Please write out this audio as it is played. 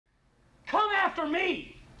after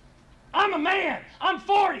me. I'm a man. I'm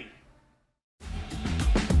 40.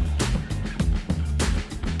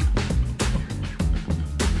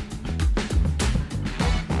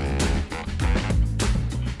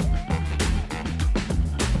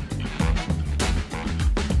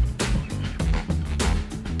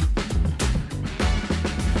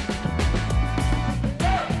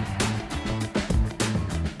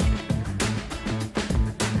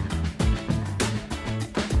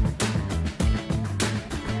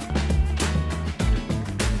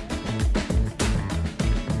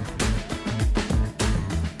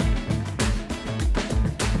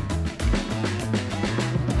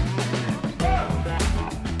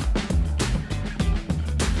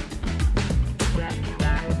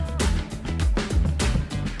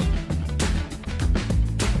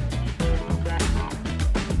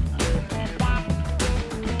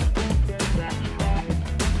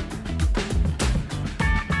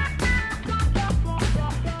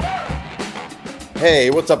 Hey,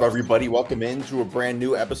 what's up, everybody? Welcome into a brand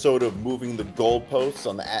new episode of Moving the Goalposts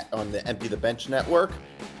on the Empty the Bench Network.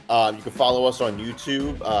 You can follow us on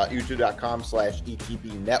YouTube,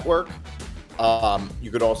 youtube.com/ETB Network.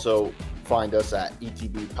 You could also find us at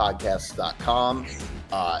etbpodcasts.com.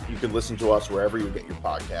 You can listen to us wherever you get your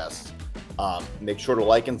podcasts. Make sure to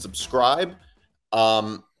like and subscribe.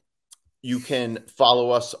 You can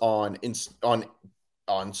follow us on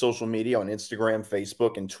social media, on Instagram,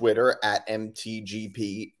 Facebook, and Twitter at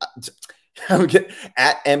MTGP,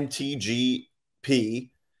 at MTGP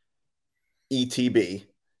ETB.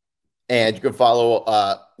 And you can follow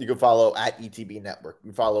at ETB Network. You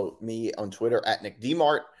can follow me on Twitter at Nick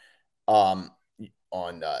DiMart, on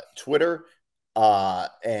Twitter,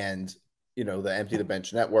 and the Empty the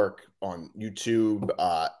Bench Network on YouTube,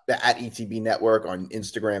 at ETB Network on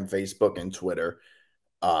Instagram, Facebook, and Twitter.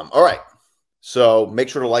 All right. So make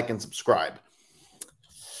sure to like and subscribe.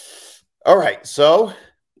 All right. So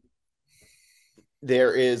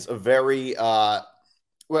there is a very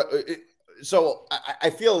so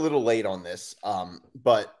I feel a little late on this,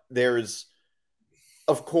 but there's,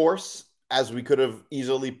 of course, as we could have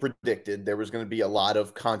easily predicted, there was going to be a lot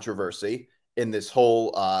of controversy in this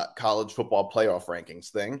whole college football playoff rankings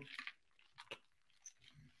thing.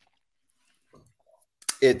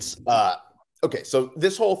 It's okay, so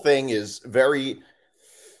this whole thing is very,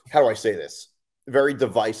 how do I say this? Very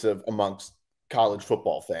divisive amongst college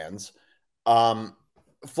football fans.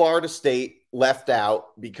 Florida State left out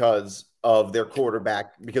because of their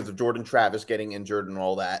quarterback, because of Jordan Travis getting injured and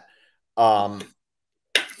all that.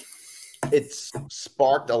 It's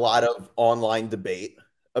sparked a lot of online debate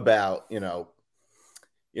about,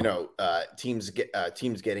 teams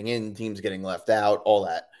getting in, teams getting left out, all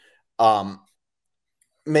that.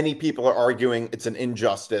 Many people are arguing it's an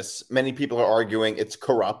injustice. Many people are arguing it's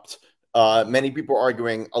corrupt. Many people are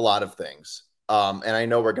arguing a lot of things. And I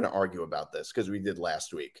know we're going to argue about this because we did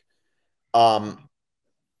last week.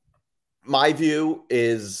 My view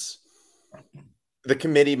is the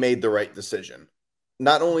committee made the right decision.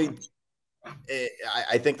 Not only,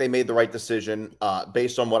 I think they made the right decision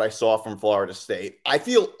based on what I saw from Florida State. I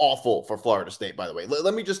feel awful for Florida State, by the way.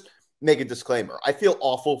 Let me just make a disclaimer. I feel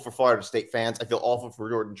awful for Florida State fans. I feel awful for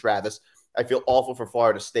Jordan Travis. I feel awful for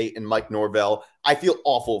Florida State and Mike Norvell. I feel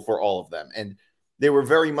awful for all of them. And they were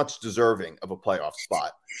very much deserving of a playoff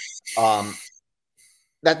spot.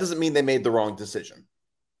 That doesn't mean they made the wrong decision.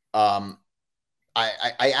 I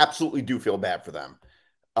absolutely do feel bad for them.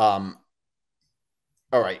 All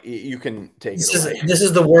right, you can take it away. This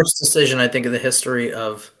is the worst decision, I think, in the history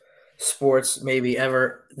of sports, maybe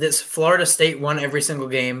ever. This Florida State won every single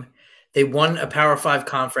game. They won a Power 5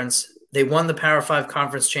 conference. They won the Power 5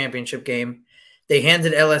 conference championship game. They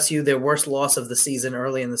handed LSU their worst loss of the season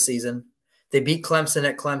early in the season. They beat Clemson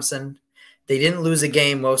at Clemson. They didn't lose a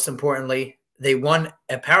game, most importantly. They won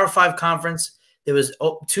a Power 5 conference. There was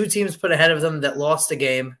two teams put ahead of them that lost a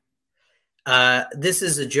game. This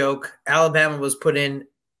is a joke. Alabama was put in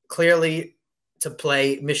clearly to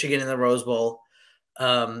play Michigan in the Rose Bowl.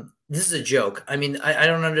 This is a joke. I mean, I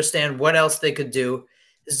don't understand what else they could do.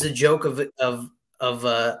 This is a joke of the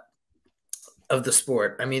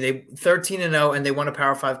sport. I mean, they 13-0 and they won a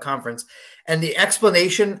Power 5 conference. And the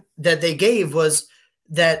explanation that they gave was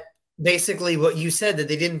that basically what you said, that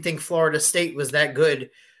they didn't think Florida State was that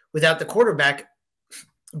good without the quarterback,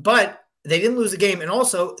 but they didn't lose a game. And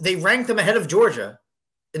also they ranked them ahead of Georgia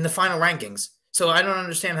in the final rankings. So I don't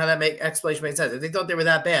understand how that explanation makes sense. If they thought they were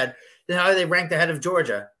that bad, then how are they ranked ahead of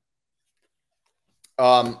Georgia?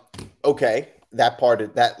 Okay.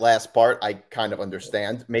 That last part, I kind of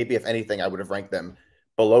understand. Maybe if anything, I would have ranked them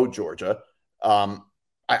below Georgia.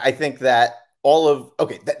 I think that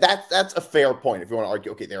okay, that's a fair point. If you want to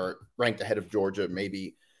argue, okay, they're ranked ahead of Georgia,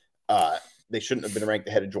 maybe they shouldn't have been ranked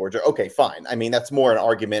ahead of Georgia. Okay, fine. I mean, that's more an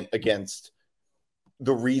argument against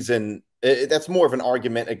the reason. That's more of an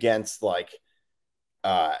argument against like.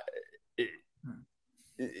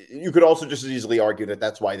 You could also just as easily argue that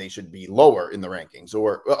that's why they should be lower in the rankings.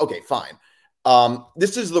 Or okay, fine.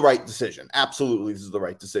 This is the right decision. Absolutely, this is the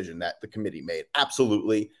right decision that the committee made.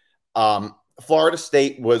 Absolutely. Florida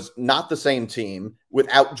State was not the same team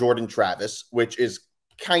without Jordan Travis, which is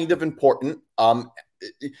kind of important.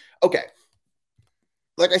 Okay.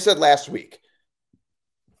 Like I said last week,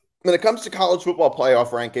 when it comes to college football playoff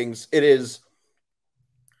rankings, it is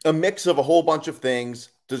a mix of a whole bunch of things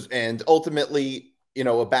and ultimately,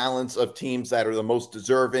 a balance of teams that are the most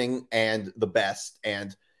deserving and the best.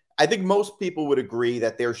 And I think most people would agree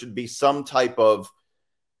that there should be some type of,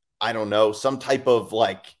 some type of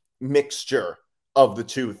like mixture of the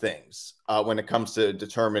two things when it comes to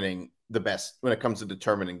determining the best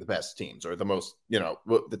teams or the most,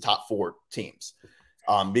 the top 4 teams.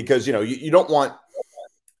 Because, you don't want,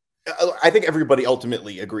 I think everybody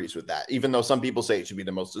ultimately agrees with that, even though some people say it should be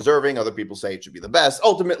the most deserving. Other people say it should be the best.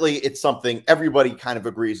 Ultimately, it's something everybody kind of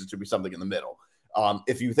agrees it should be something in the middle.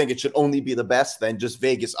 If you think it should only be the best, then just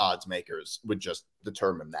Vegas odds makers would just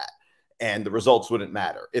determine that, and the results wouldn't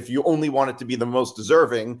matter. If you only want it to be the most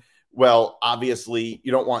deserving, well, obviously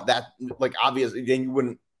you don't want that. Like obviously,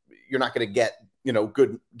 then you're not going to get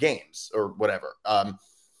good games or whatever.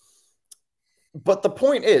 But the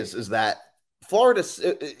point is that Florida,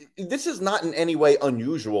 this is not in any way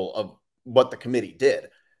unusual of what the committee did.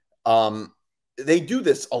 They do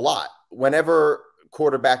this a lot whenever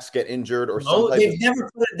quarterbacks get injured or something.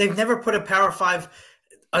 They've never put a Power 5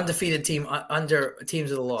 undefeated team under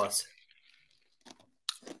teams of the loss.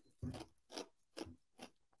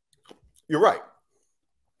 You're right.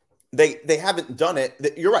 They haven't done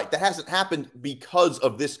it. You're right. That hasn't happened because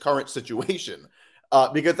of this current situation.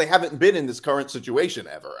 Because they haven't been in this current situation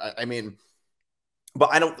ever. I mean,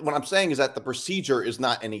 but what I'm saying is that the procedure is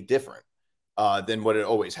not any different than what it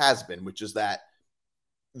always has been, which is that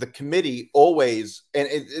the committee always, and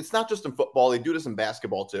it's not just in football, they do this in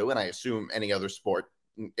basketball too, and I assume any other sport,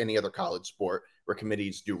 any other college sport where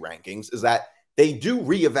committees do rankings, is that they do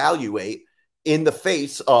reevaluate in the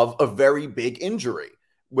face of a very big injury,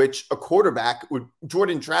 which a quarterback,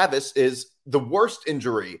 Jordan Travis, is the worst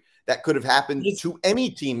injury that could have happened to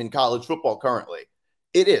any team in college football currently.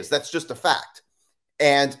 It is. That's just a fact.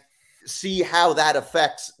 And see how that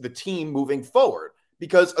affects the team moving forward.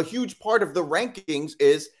 Because a huge part of the rankings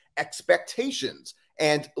is expectations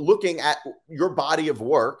and looking at your body of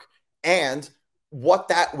work and what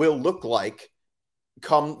that will look like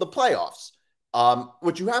come the playoffs.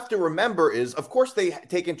 What you have to remember is, of course, they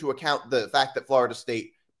take into account the fact that Florida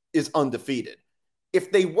State is undefeated.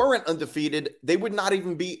 If they weren't undefeated, they would not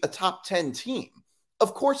even be a top 10 team.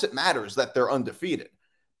 Of course, it matters that they're undefeated.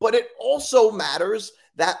 But it also matters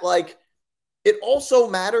that, that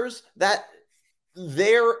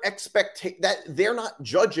they're not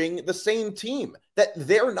judging the same team, that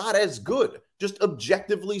they're not as good, just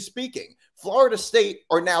objectively speaking. Florida State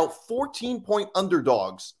are now 14-point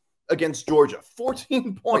underdogs against Georgia.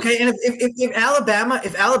 14 points. Okay, and if Alabama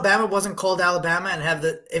wasn't called Alabama and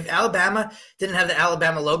if Alabama didn't have the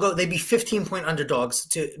Alabama logo, they'd be 15-point underdogs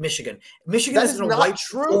to Michigan. Michigan is going to wipe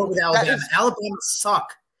true with Alabama. Alabama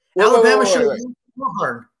suck. Alabama should have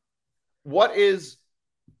won. What is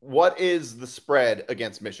the spread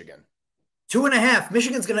against Michigan? 2.5.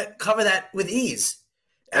 Michigan's going to cover that with ease.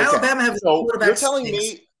 Okay. Alabama has quarterback.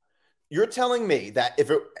 You're telling me that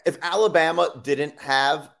if Alabama didn't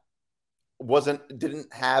have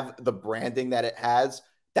the branding that it has,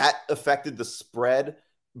 that affected the spread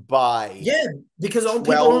by because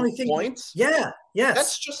people only think points. Yes,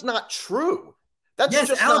 that's just not true.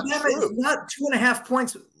 Alabama is not 2.5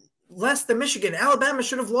 points less than Michigan. Alabama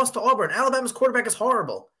should have lost to Auburn. Alabama's quarterback is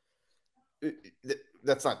horrible.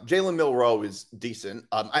 That's not. Jalen Milroe is decent.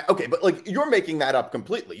 Okay, but you're making that up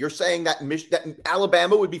completely. You're saying that that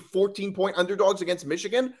Alabama would be 14-point underdogs against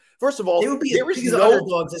Michigan. First of all, they would be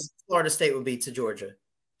underdogs as Florida State would be to Georgia.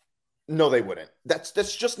 No, they wouldn't. That's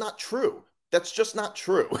just not true. That's just not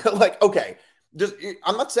true. Okay,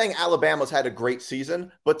 I'm not saying Alabama's had a great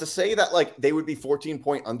season, but to say that they would be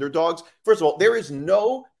 14-point underdogs. First of all, there is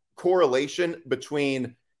no correlation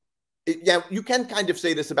between. Yeah, you can kind of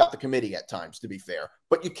say this about the committee at times, to be fair,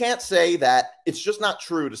 but you can't say that. It's just not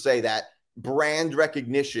true to say that brand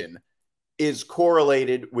recognition is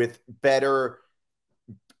correlated with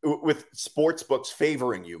sports books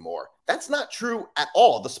favoring you more. That's not true at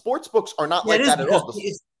all. The sports books are not like that at all.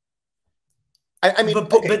 I mean,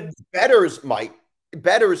 but bettors might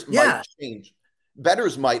change.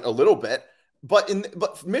 Bettors might a little bit,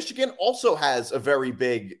 but Michigan also has a very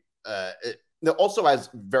big also has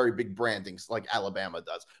very big brandings like Alabama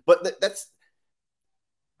does. But that's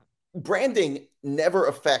branding never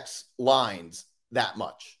affects lines that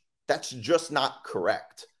much. That's just not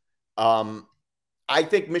correct. I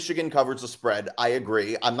think Michigan covers the spread. I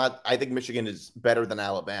agree. I think Michigan is better than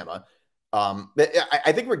Alabama.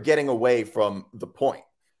 I think we're getting away from the point.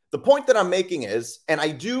 The point that I'm making is, and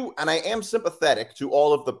I am sympathetic to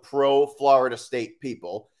all of the pro Florida State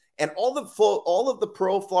people, and all of the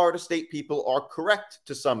pro Florida State people are correct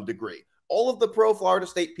to some degree. All of the pro Florida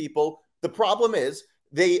State people, the problem is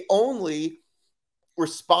they only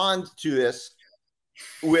respond to this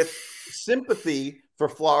with sympathy for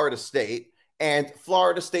Florida State and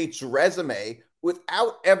Florida State's resume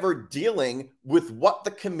without ever dealing with what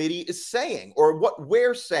the committee is saying or what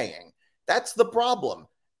we're saying. That's the problem.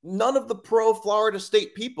 None of the pro Florida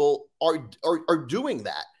State people are doing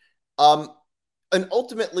that. And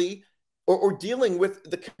ultimately, or dealing with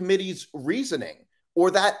the committee's reasoning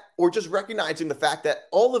or just recognizing the fact that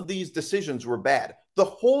all of these decisions were bad. The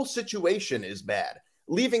whole situation is bad.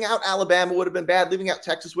 Leaving out Alabama would have been bad. Leaving out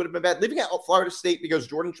Texas would have been bad. Leaving out Florida State because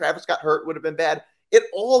Jordan Travis got hurt would have been bad. It's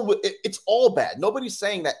all bad. Nobody's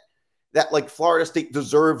saying that like Florida State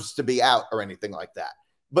deserves to be out or anything like that.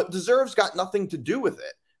 But deserves got nothing to do with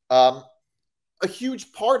it. A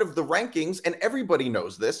huge part of the rankings, and everybody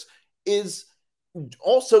knows this, is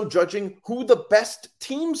also judging who the best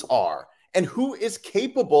teams are and who is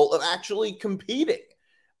capable of actually competing.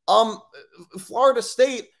 Florida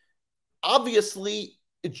State, obviously,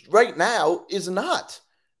 right now is not.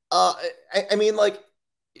 I mean, like,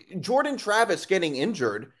 Jordan Travis getting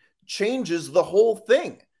injured changes the whole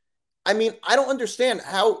thing. I mean, I don't understand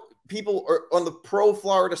how people are on the pro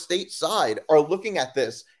Florida State side are looking at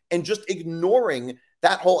this and just ignoring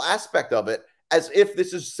that whole aspect of it as if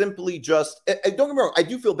this is simply just, don't get me wrong, I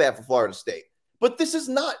do feel bad for Florida State, but this is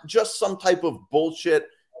not just some type of bullshit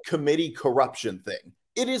committee corruption thing.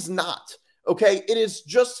 It is not, okay? It is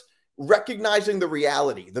just recognizing the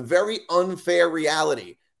reality, the very unfair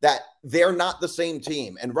reality that they're not the same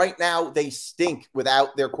team. And right now they stink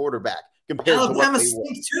without their quarterback compared to what they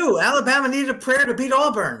stink too. Alabama needed a prayer to beat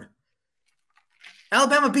Auburn.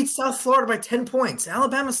 Alabama beat South Florida by 10 points.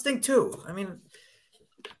 Alabama stink too. I mean,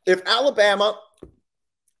 if Alabama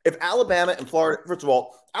and Florida, first of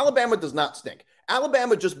all, Alabama does not stink.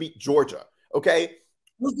 Alabama just beat Georgia, okay? It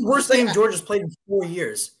was the worst game Georgia's played in 4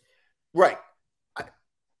 years. Right.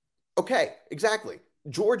 Okay, exactly.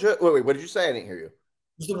 Georgia, wait, what did you say? I didn't hear you. It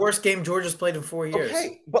was the worst game Georgia's played in 4 years.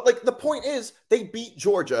 Okay, but like the point is they beat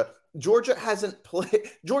Georgia. Georgia hasn't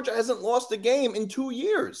lost a game in 2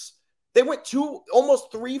 years. They went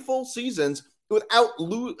almost 3 full seasons without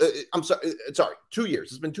 2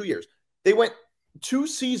 years. It's been 2 years. They went 2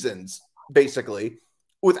 seasons basically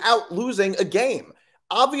without losing a game.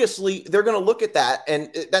 Obviously, they're going to look at that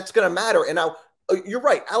and that's going to matter. And now you're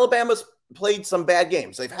right. Alabama's played some bad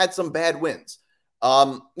games. They've had some bad wins.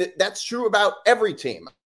 That's true about every team.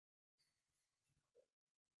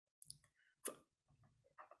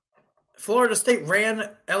 Florida State ran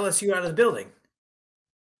LSU out of the building.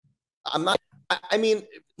 I mean,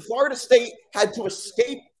 Florida State had to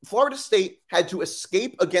escape. Florida State had to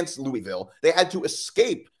escape against Louisville. They had to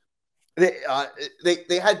escape. They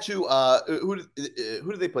had to. Who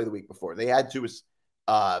did they play the week before? They had to.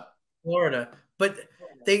 Florida, but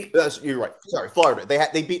they. You're right. Sorry, Florida.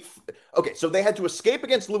 They beat. Okay, so they had to escape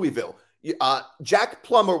against Louisville. Jack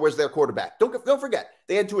Plummer was their quarterback. Don't forget,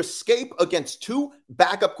 they had to escape against 2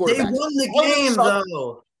 backup quarterbacks. They won the game,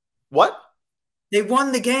 though. What? They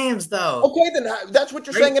won the games, though. Okay, then that's what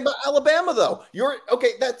you're saying about Alabama, though.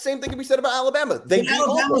 That same thing can be said about Alabama.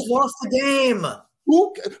 Alabama's lost the game.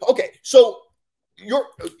 Okay, so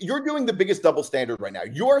you're doing the biggest double standard right now.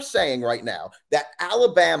 You're saying right now that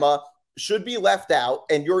Alabama should be left out,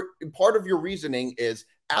 and part of your reasoning is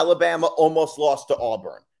Alabama almost lost to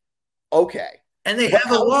Auburn. Okay. And they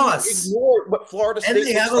have a loss. Ignore what Florida State and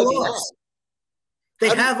they have a loss. They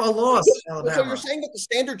have a loss, Alabama. So you're saying that the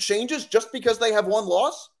standard changes just because they have 1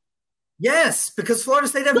 loss? Yes, because Florida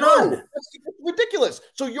State have none. That's ridiculous.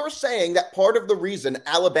 So you're saying that part of the reason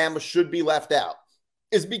Alabama should be left out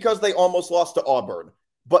is because they almost lost to Auburn,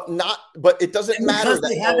 but it doesn't matter that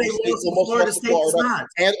they have almost lost to Florida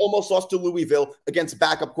and almost lost to Louisville against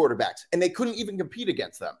backup quarterbacks, and they couldn't even compete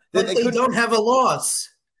against them. But they don't have a loss.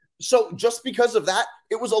 So just because of that,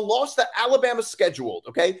 it was a loss that Alabama scheduled,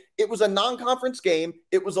 okay? It was a non-conference game.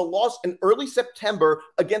 It was a loss in early September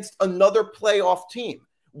against another playoff team.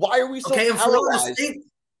 Why are we so paralyzed?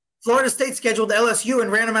 Florida State scheduled LSU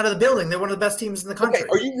and ran them out of the building. They're one of the best teams in the country. Okay,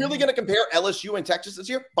 are you really going to compare LSU and Texas this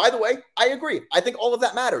year? By the way, I agree. I think all of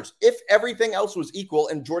that matters. If everything else was equal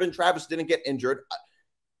and Jordan Travis didn't get injured,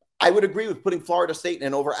 I would agree with putting Florida State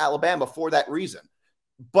in over Alabama for that reason.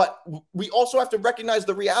 But we also have to recognize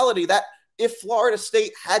the reality that if Florida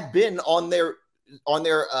State had been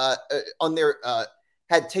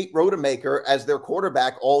had Tate Rodemaker as their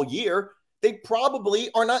quarterback all year, they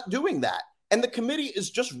probably are not doing that. And the committee is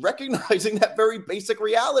just recognizing that very basic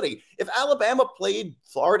reality. If Alabama played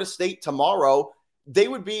Florida State tomorrow, they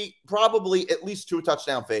would be probably at least 2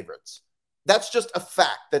 touchdown favorites. That's just a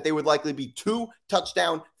fact that they would likely be 2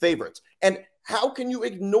 touchdown favorites. And how can you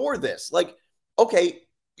ignore this? Like, okay,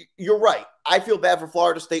 you're right. I feel bad for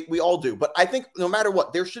Florida State. We all do. But I think no matter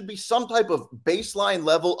what, there should be some type of baseline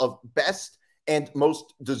level of best and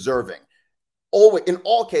most deserving. Always, in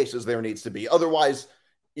all cases, there needs to be. Otherwise,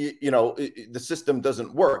 the system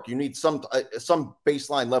doesn't work. You need some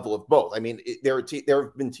baseline level of both. I mean, there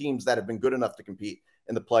have been teams that have been good enough to compete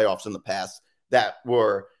in the playoffs in the past that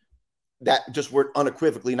just were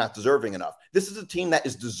unequivocally not deserving enough. This is a team that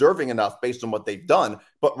is deserving enough based on what they've done,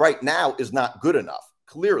 but right now is not good enough,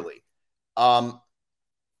 clearly. I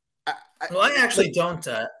actually don't.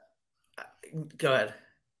 Go ahead.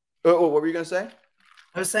 What were you going to say?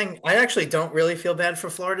 I was saying I actually don't really feel bad for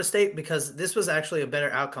Florida State because this was actually a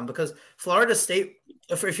better outcome because Florida State,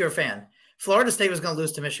 if you're a fan, Florida State was going to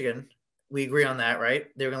lose to Michigan. We agree on that, right?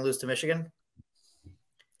 They were going to lose to Michigan.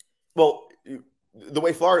 Well, the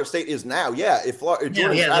way Florida State is now, yeah. If Jordan they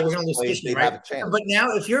were going to lose plays, Michigan, they'd have a chance. But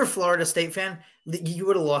now, if you're a Florida State fan, you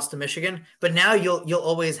would have lost to Michigan. But now you'll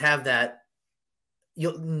always have that.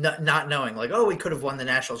 You'll not knowing like, oh, we could have won the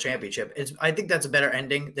national championship. I think that's a better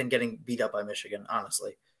ending than getting beat up by Michigan,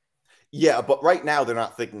 honestly. Yeah, but right now they're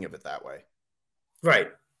not thinking of it that way. Right,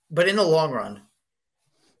 but in the long run,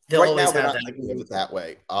 they'll always have that. Thinking of it that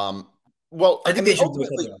way. Well, I think they should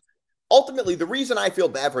ultimately, the reason I feel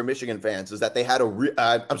bad for Michigan fans is that they had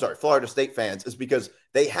Florida State fans is because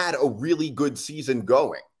they had a really good season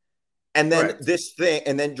going, and then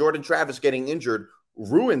and then Jordan Travis getting injured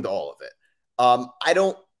ruined all of it. I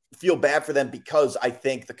don't feel bad for them because I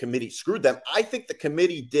think the committee screwed them. I think the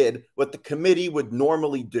committee did what the committee would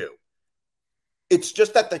normally do. It's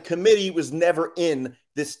just that the committee was never in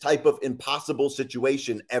this type of impossible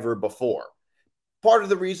situation ever before. Part of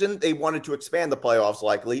the reason they wanted to expand the playoffs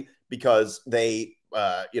likely because they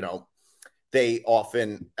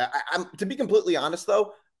often, to be completely honest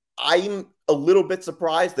though, I'm a little bit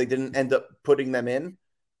surprised they didn't end up putting them in.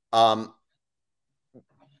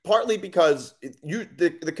 Partly because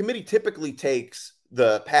the committee typically takes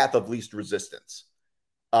the path of least resistance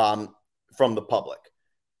from the public.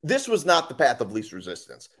 This was not the path of least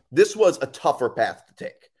resistance. This was a tougher path to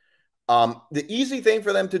take. The easy thing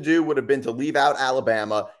for them to do would have been to leave out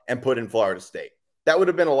Alabama and put in Florida State. That would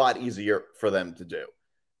have been a lot easier for them to do.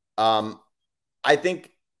 I think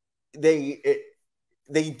they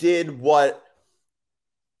did what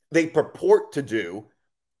they purport to do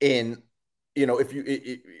in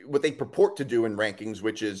what they purport to do in rankings,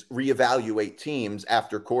 which is reevaluate teams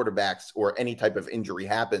after quarterbacks or any type of injury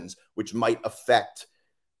happens, which might affect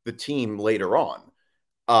the team later on.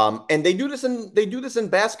 And they do this in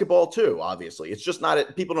basketball too. Obviously, it's just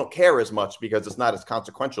not people don't care as much because it's not as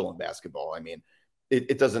consequential in basketball. I mean,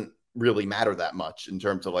 it doesn't really matter that much in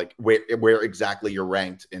terms of like where exactly you're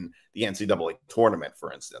ranked in the NCAA tournament,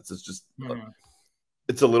 for instance. It's just.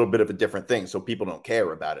 It's a little bit of a different thing, so people don't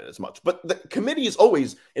care about it as much. But the committees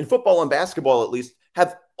always, in football and basketball at least,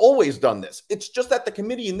 have always done this. It's just that the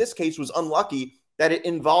committee in this case was unlucky that it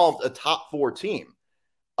involved a top 4 team.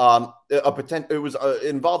 Involved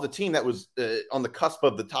a team that was on the cusp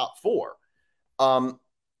of the top 4.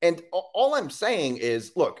 And all I'm saying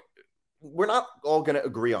is, look, we're not all going to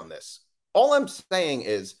agree on this. All I'm saying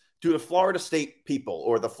is, to the Florida State people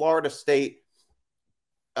or the Florida State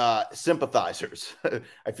sympathizers,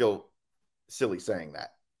 I feel silly saying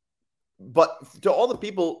that, but to all the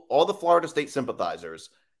people, all the Florida State sympathizers,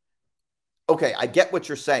 okay, I get what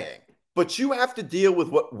you're saying, but you have to deal with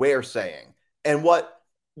what we're saying and what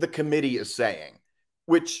the committee is saying,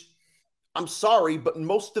 which I'm sorry, but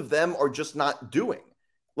most of them are just not doing.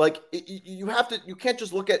 Like you can't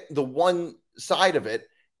just look at the one side of it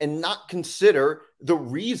and not consider the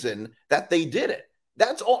reason that they did it.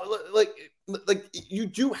 That's all. Like you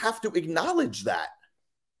do have to acknowledge that.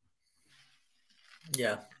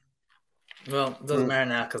 Yeah. Well, it doesn't matter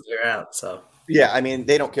now because they're out. So yeah, I mean,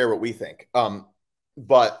 they don't care what we think. And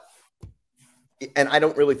I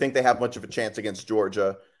don't really think they have much of a chance against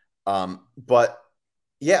Georgia. But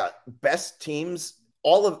yeah, best teams.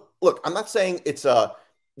 Look, I'm not saying it's a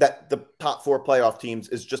that the top 4 playoff teams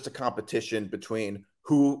is just a competition between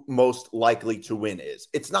who most likely to win is.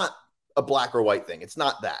 It's not a black or white thing. It's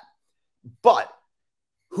not that. But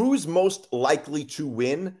who's most likely to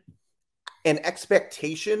win, an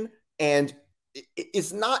expectation, and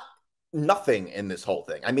is not nothing in this whole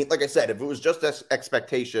thing. I mean, like I said, if it was just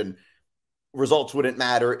expectation, results wouldn't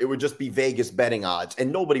matter. It would just be Vegas betting odds,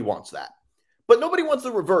 and nobody wants that. But nobody wants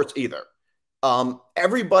the reverse either.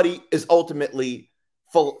 Everybody is ultimately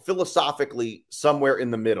philosophically somewhere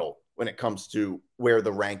in the middle when it comes to where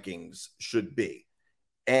the rankings should be.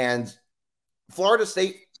 And Florida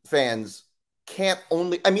State fans can't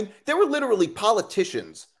only, I mean, there were literally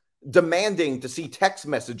politicians demanding to see text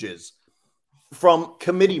messages from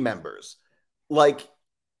committee members. Like,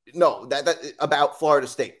 no, that about Florida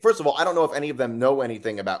State. First of all, I don't know if any of them know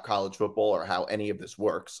anything about college football or how any of this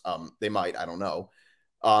works. They might, I don't know.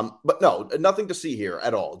 But no, nothing to see here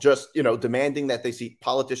at all. Just, demanding that they see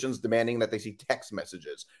politicians demanding that they see text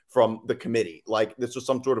messages from the committee. Like this was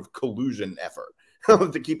some sort of collusion effort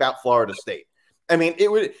to keep out Florida State. I mean,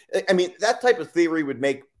 that type of theory would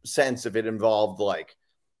make sense if it involved like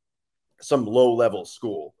some low-level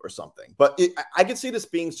school or something. But I could see this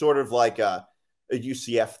being sort of like a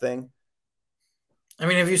UCF thing. I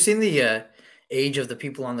mean, have you seen the age of the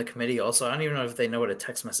people on the committee? Also, I don't even know if they know what a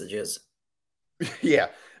text message is. Yeah.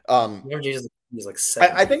 He's like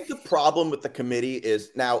 7. I think the problem with the committee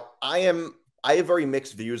is now I have very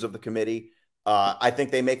mixed views of the committee. I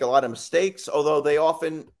think they make a lot of mistakes, although they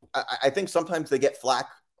often, I think sometimes they get flack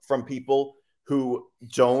from people who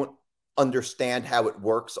don't understand how it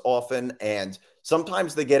works often. And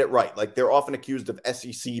sometimes they get it right. Like they're often accused of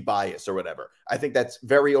SEC bias or whatever. I think that's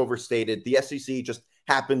very overstated. The SEC just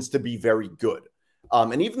happens to be very good.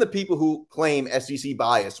 And even the people who claim SEC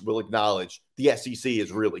bias will acknowledge the SEC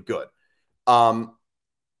is really good. I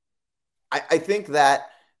think that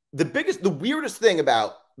the weirdest thing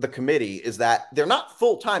about the committee is that they're not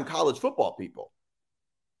full-time college football people.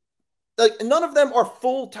 Like none of them are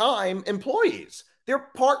full-time employees. They're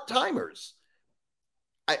part-timers.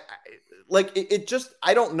 I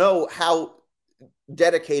don't know how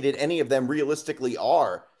dedicated any of them realistically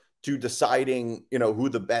are to deciding, who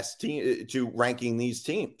the best team to ranking these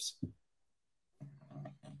teams.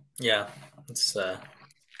 Yeah, it's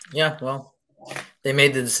well, they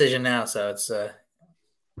made the decision now, so it's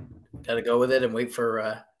got to go with it and wait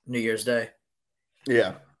for New Year's Day.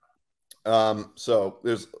 Yeah. So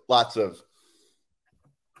there's lots of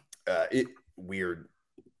weird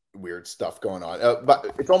stuff going on,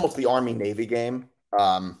 but it's almost the Army-Navy game.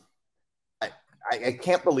 I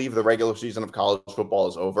can't believe the regular season of college football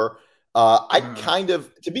is over. I kind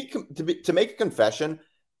of to make a confession,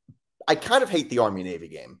 I kind of hate the Army-Navy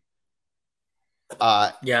game.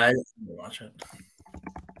 Yeah, I didn't watch it.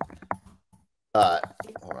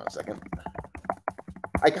 Hold on a second.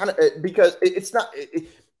 I kind of because it's not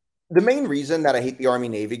the main reason that I hate the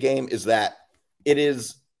Army-Navy game is that it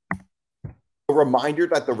is a reminder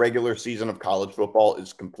that the regular season of college football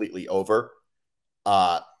is completely over.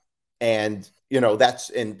 And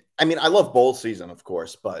I love bowl season, of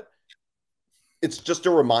course, but it's just a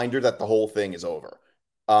reminder that the whole thing is over.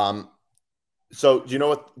 So do you know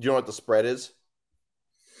what the spread is?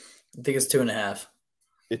 I think it's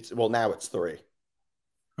 2.5. Now it's 3.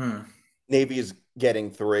 Navy is getting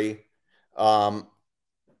 3. I'm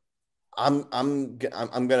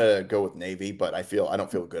gonna go with Navy, but I don't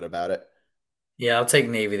feel good about it. Yeah, I'll take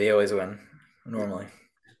Navy. They always win normally.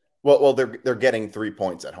 Well, they're getting 3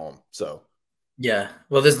 points at home, so yeah.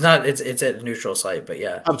 Well, there's not. It's at a neutral site, but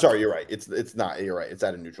yeah. I'm sorry, you're right. It's not. You're right. It's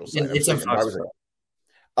at a neutral site. It's in Foxborough.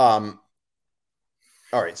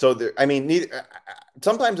 All right. So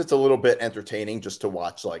sometimes it's a little bit entertaining just to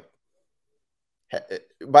watch. Like,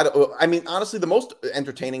 honestly, the most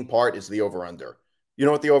entertaining part is the over/under. You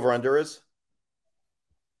know what the over/under is?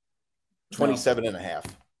 27.5.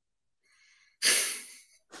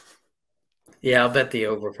 Yeah, I'll bet the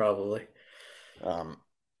over probably.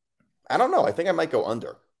 I don't know. I think I might go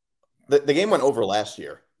under. The game went over last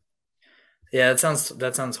year. Yeah, that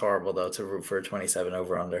sounds horrible though to root for a 27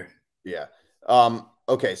 over under. Yeah.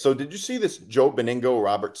 Okay. So did you see this Joe Benigno,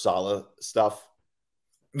 Robert Saleh stuff?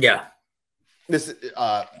 Yeah. This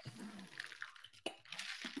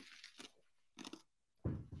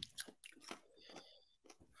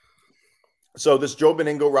So this Joe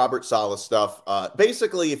Benigno, Robert Saleh stuff.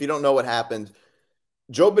 Basically, if you don't know what happened,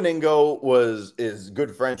 Joe Benigno is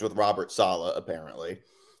good friends with Robert Saleh, apparently.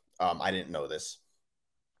 I didn't know this.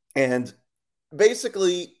 And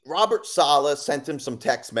basically, Robert Saleh sent him some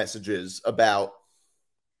text messages about,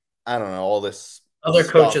 I don't know, all this other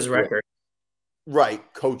coaches' records. Right,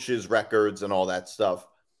 coaches' records and all that stuff.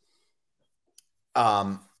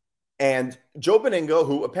 And Joe Benigno,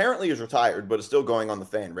 who apparently is retired but is still going on the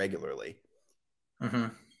Fan regularly,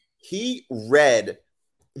 he read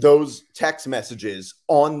those text messages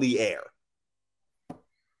on the air.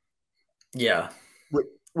 Yeah.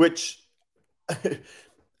 Which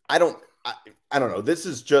I don't know. This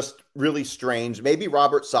is just really strange. Maybe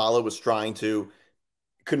Robert Saleh was trying to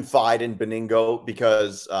confide in Benigno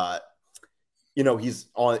because he's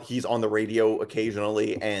on the radio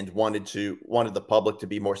occasionally and wanted the public to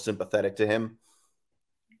be more sympathetic to him.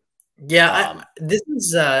 Yeah,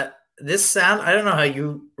 this sound, I don't know how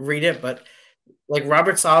you read it, but like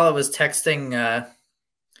Robert Saleh was texting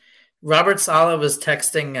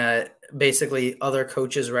basically other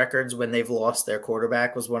coaches' records when they've lost their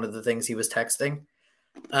quarterback was one of the things he was texting.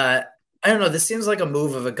 I don't know. This seems like a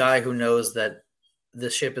move of a guy who knows that the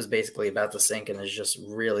ship is basically about to sink and is just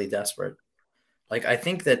really desperate. Like, I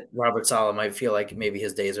think that Robert Saleh might feel like maybe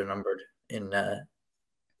his days are numbered in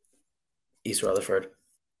East Rutherford.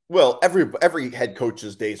 Well, every head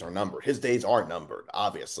coach's days are numbered. His days are numbered,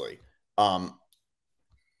 obviously. I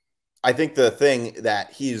think the thing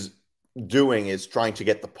that he's doing is trying to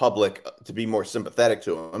get the public to be more sympathetic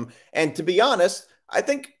to him. And to be honest, I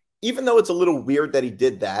think even though it's a little weird that he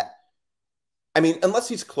did that, I mean, unless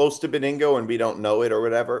he's close to Benigno and we don't know it or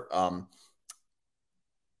whatever.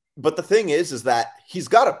 But the thing is that he's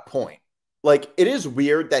got a point. Like, it is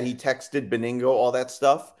weird that he texted Benigno all that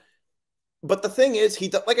stuff. But the thing is,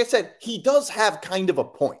 like I said, he does have kind of a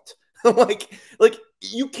point. like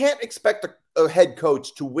you can't expect a head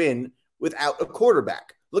coach to win without a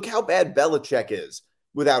quarterback. Look how bad Belichick is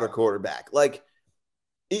without a quarterback.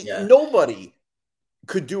 Nobody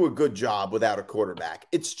could do a good job without a quarterback.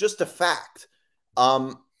 It's just a fact.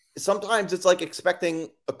 Sometimes it's like expecting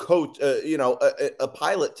a coach, a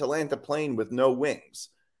pilot to land a plane with no wings.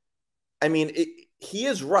 I mean, he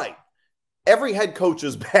is right. Every head coach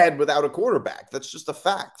is bad without a quarterback. That's just a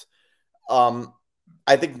fact.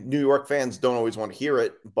 I think New York fans don't always want to hear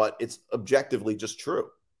it, but it's objectively just true.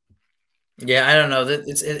 Yeah, I don't know.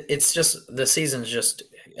 It's just the season's just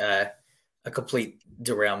a complete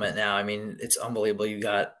derailment now. I mean, it's unbelievable. You've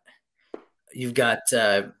got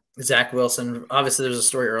Zach Wilson. Obviously, there's a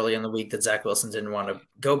story early in the week that Zach Wilson didn't want to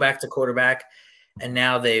go back to quarterback, and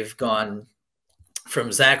now they've gone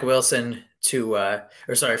from Zach Wilson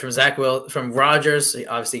from Rogers. He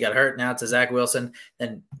obviously got hurt, now to Zach Wilson,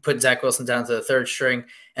 then put Zach Wilson down to the third string,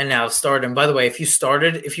 and now start him. By the way, if you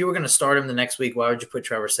were going to start him the next week, why would you put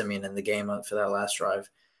Trevor Siemian in the game for that last drive?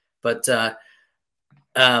 But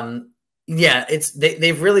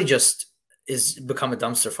they've really just become a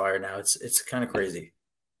dumpster fire now. It's kind of crazy.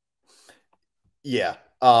 Yeah.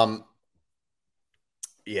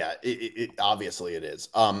 It obviously it is.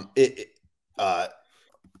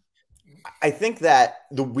 I think that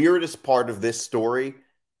the weirdest part of this story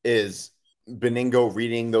is Benigno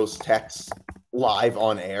reading those texts live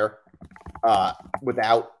on air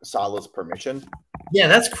without Saleh's permission. Yeah,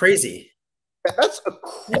 that's crazy. That's a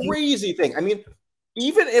crazy thing. I mean,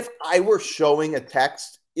 even if I were showing a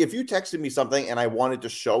text, if you texted me something and I wanted to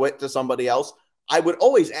show it to somebody else, I would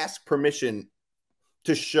always ask permission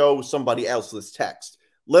to show somebody else this text,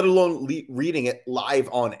 let alone reading it live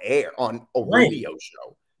on air on a radio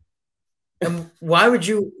show. And why would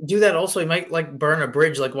you do that? Also, he might burn a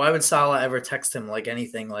bridge. Like, why would Saleh ever text him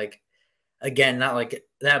anything? Again, not like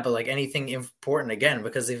that, but anything important again,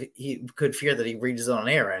 because if he could fear that he reads it on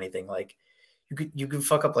air or anything, you could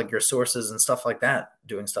fuck up your sources and stuff like that,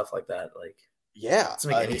 doing stuff like that. Yeah, it doesn't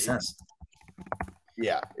make any sense.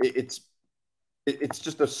 Yeah, it's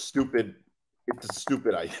just a stupid. It's a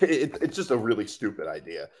stupid idea. It's just a really stupid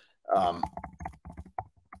idea.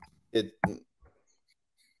 It's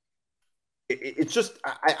just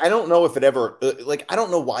I don't know if it ever I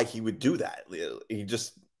don't know why he would do that. He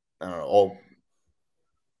just I don't know.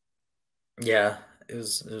 Yeah, it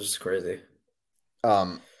was crazy.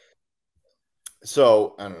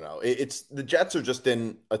 So I don't know. It's the Jets are just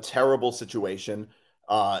in a terrible situation.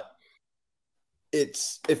 It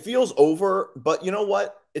feels over, but you know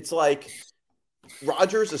what? It's like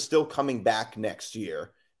Rodgers is still coming back next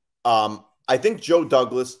year. I think Joe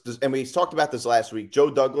Douglas, and we talked about this last week, Joe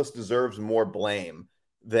Douglas deserves more blame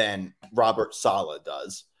than Robert Saleh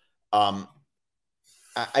does. I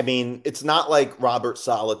mean, it's not like Robert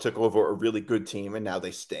Saleh took over a really good team and now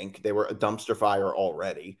they stink. They were a dumpster fire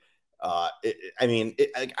already. I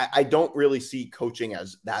don't really see coaching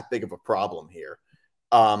as that big of a problem here.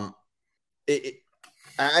 Obviously,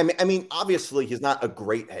 he's not a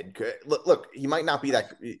great head coach. Look, he might not be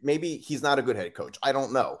that. Maybe he's not a good head coach. I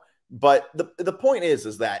don't know. But the point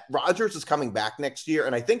is that Rodgers is coming back next year,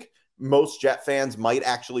 and I think most Jet fans might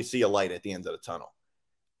actually see a light at the end of the tunnel.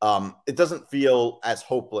 It doesn't feel as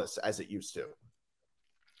hopeless as it used to.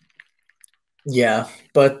 Yeah,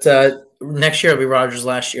 but next year will be Rodgers'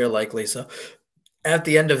 last year, likely. So at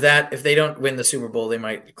the end of that, if they don't win the Super Bowl, they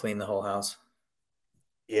might clean the whole house.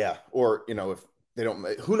 Yeah, or if they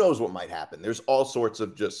don't, who knows what might happen? There's all sorts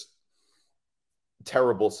of just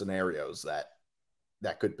terrible scenarios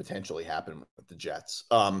that could potentially happen with the Jets.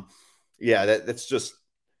 Yeah, that's just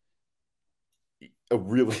a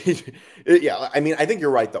really, yeah. I mean, I think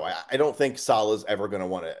you're right though. I don't think Saleh's ever going to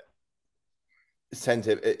want to send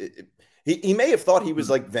him. He may have thought he was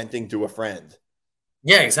like venting to a friend.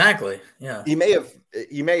 Yeah, exactly. Yeah, he may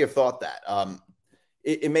have thought that.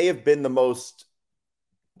 It may have been the most,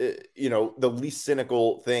 the least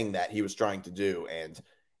cynical thing that he was trying to do, and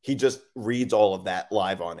he just reads all of that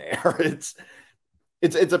live on air.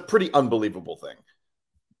 It's a pretty unbelievable thing.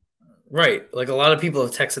 Right. Like a lot of people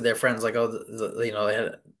have texted their friends like, oh, they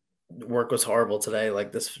had work was horrible today.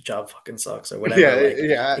 Like this job fucking sucks or whatever. Yeah. Like,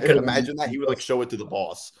 yeah. I could imagine that he would like show it to the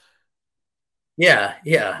boss. Yeah.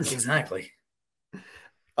 Yeah, exactly.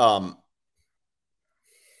 All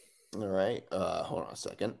right. Hold on a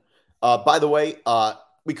second. By the way,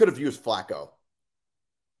 we could have used Flacco.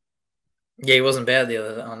 Yeah, he wasn't bad the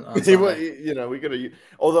other on we could have.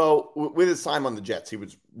 Although with his time on the Jets, he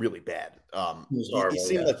was really bad. He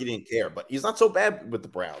seemed like he didn't care, but he's not so bad with the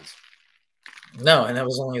Browns. No, and that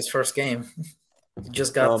was only his first game. He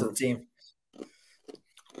just got to the team.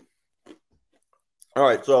 All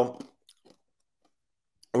right, so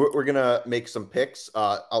we're gonna make some picks.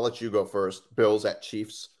 I'll let you go first. Bills at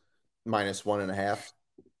Chiefs -1.5.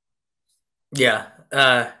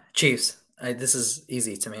 Yeah, Chiefs. This is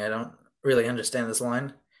easy to me. I don't really understand this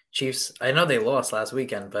line. Chiefs. I know they lost last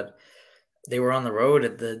weekend, but they were on the road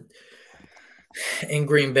in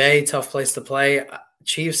Green Bay, tough place to play.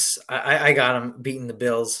 Chiefs. I got them beating the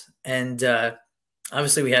Bills, and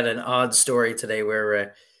obviously we had an odd story today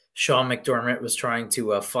where Sean McDermott was trying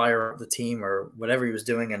to fire up the team or whatever he was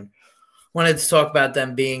doing, and wanted to talk about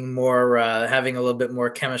them being more having a little bit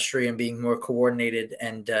more chemistry and being more coordinated.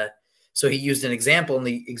 And so he used an example, and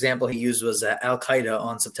the example he used was Al Qaeda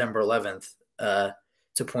on September 11th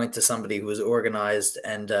to point to somebody who was organized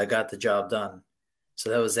and got the job done. So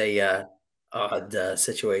that was a odd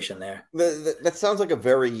situation there. That sounds like a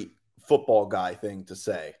very football guy thing to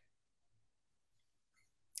say.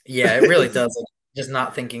 Yeah, it really does. Like, just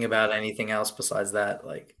not thinking about anything else besides that.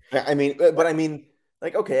 Like, I mean,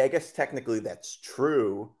 like, okay, I guess technically that's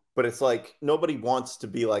true, but it's like nobody wants to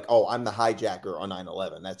be like, oh, I'm the hijacker on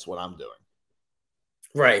 9/11. That's what I'm doing.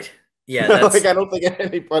 Right. Yeah. That's... like, I don't think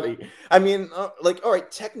anybody, I mean, like, all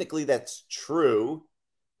right, technically that's true.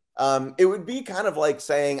 It would be kind of like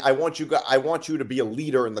saying, I want you to be a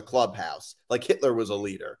leader in the clubhouse. Like Hitler was a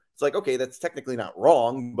leader. It's like, okay, that's technically not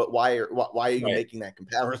wrong, but why are you making that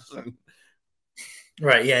comparison?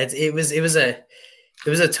 Right. Yeah. It was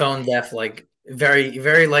a tone deaf, like very,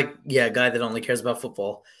 very like, yeah, guy that only cares about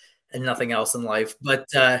football and nothing else in life. But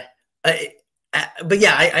yeah,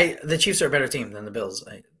 the Chiefs are a better team than the Bills.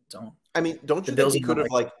 I mean, don't you think he could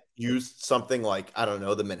have like used something like, I don't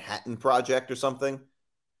know, the Manhattan Project or something?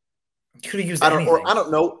 Could have used anything. Or I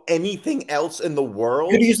don't know, anything else in the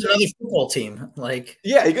world. Could have used another football team, like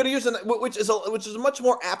yeah, he could have used which is a much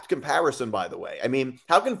more apt comparison, by the way. I mean,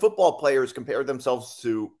 how can football players compare themselves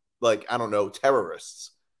to, like, I don't know,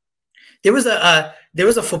 terrorists? There was a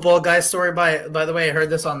football guy story by the way. I heard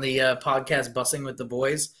this on the podcast Bussing with the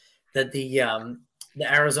Boys, that the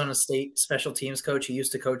Arizona State special teams coach, he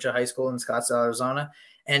used to coach a high school in Scottsdale, Arizona,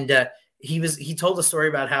 and he told a story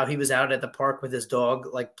about how he was out at the park with his dog,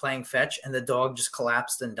 like playing fetch, and the dog just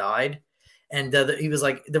collapsed and died. And he was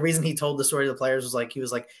like, the reason he told the story to the players was like, he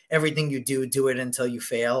was like, everything you do it until you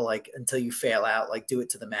fail, like until you fail out, like do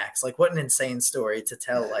it to the max. Like, what an insane story to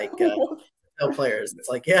tell, like tell players. It's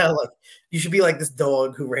like, yeah, like you should be like this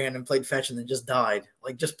dog who ran and played fetch and then just died.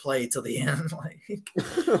 Like, just play till the end.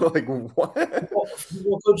 Like what?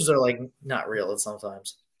 Football coaches are like not real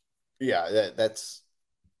sometimes. Yeah, that's.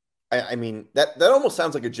 I mean, that almost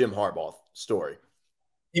sounds like a Jim Harbaugh story.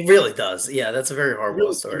 It really does. Yeah, that's a very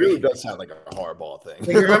Harbaugh story. It really does sound like a Harbaugh thing.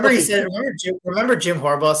 Like, remember he said, remember Jim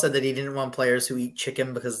Harbaugh said that he didn't want players who eat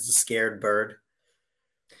chicken because it's a scared bird?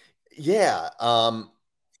 Yeah.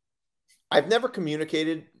 I've never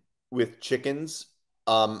communicated with chickens.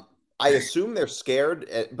 I assume they're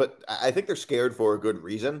scared, but I think they're scared for a good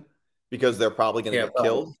reason, because they're probably going to get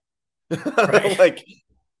killed. Right. Like,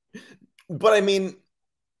 but I mean,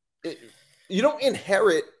 you don't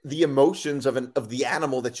inherit the emotions of the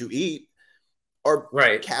animal that you eat. Are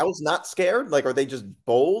cows not scared? Like, are they just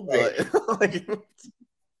bold? Right. Like,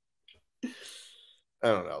 I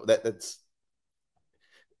don't know. That's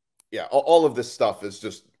yeah. All of this stuff is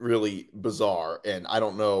just really bizarre, and I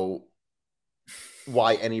don't know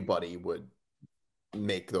why anybody would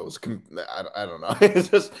make those. I don't know.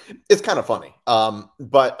 It's kind of funny,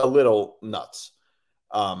 but a little nuts.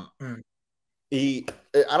 Mm. I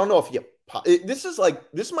don't know if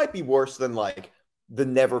this might be worse than like the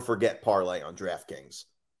never forget parlay on DraftKings.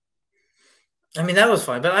 I mean, that was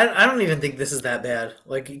fine, but I don't even think this is that bad.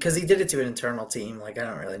 Like, because he did it to an internal team. Like, I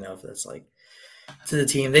don't really know if that's like to the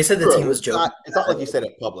team. They said the team was joking. It's not like he said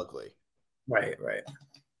it publicly. Right, right.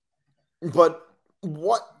 But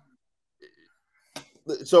what?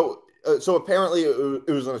 So apparently it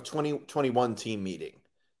was on a 2021 team meeting.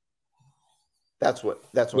 That's when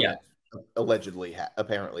it allegedly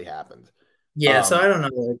apparently happened. Yeah, so I don't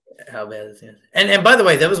know how bad it is. And by the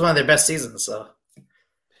way, that was one of their best seasons. So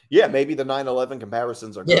yeah, maybe the 9/11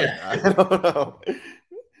 comparisons are good. Yeah. I don't know.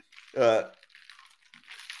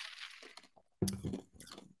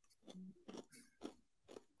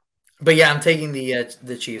 But yeah, I'm taking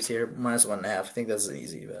the Chiefs here -1.5. I think that's an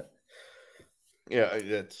easy bet. Yeah,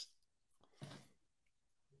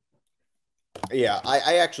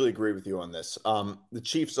 I actually agree with you on this. The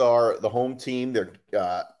Chiefs are the home team. They're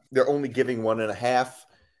only giving 1.5.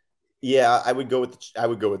 Yeah, I would go with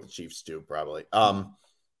the Chiefs too, probably.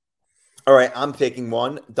 All right, I'm taking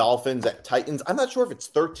one. Dolphins at Titans. I'm not sure if it's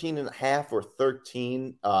 13.5 or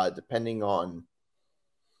 13, depending on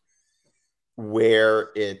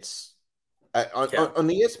where it's on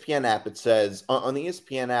the ESPN app. It says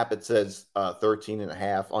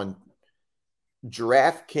 13.5. On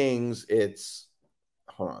DraftKings, it's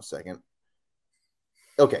hold on a second.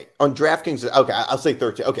 Okay, on DraftKings, okay, I'll say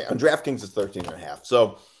 13. Okay, on DraftKings, it's 13.5.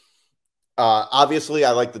 So obviously,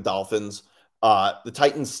 I like the Dolphins. The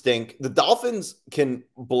Titans stink. The Dolphins can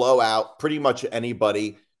blow out pretty much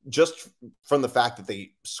anybody just from the fact that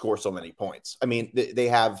they score so many points. I mean, they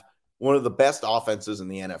have one of the best offenses in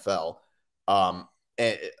the NFL, a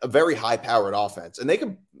very high-powered offense, and they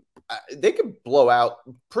can blow out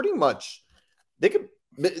pretty much. They can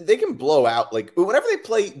blow out, like, whenever they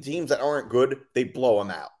play teams that aren't good, they blow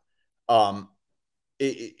them out.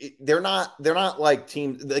 They're not like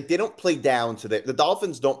teams, like, they don't play down to the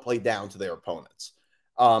Dolphins don't play down to their opponents.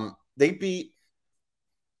 They beat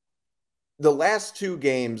the last two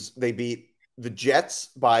games. They beat the Jets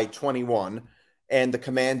by 21 and the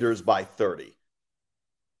Commanders by 30.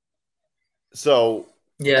 So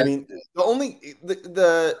yeah, I mean,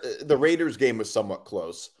 the Raiders game was somewhat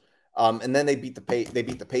close. And then they beat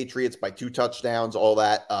the Patriots by 2 touchdowns, all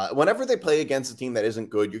that. Whenever they play against a team that isn't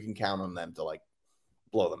good, you can count on them to, like,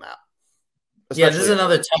 blow them out. Yeah, this is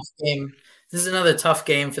another tough game. This is another tough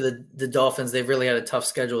game for the Dolphins. They've really had a tough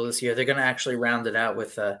schedule this year. They're going to actually round it out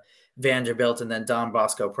with Vanderbilt and then Don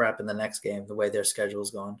Bosco Prep in the next game, the way their schedule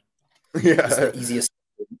is going. Yeah. It's the easiest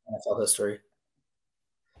in NFL history.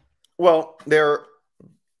 Well, they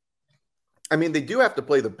do have to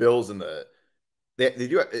play the Bills and they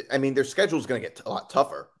do. I mean, their schedule is going to get a lot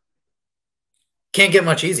tougher. Can't get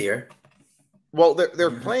much easier. Well,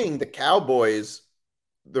 they're playing the Cowboys,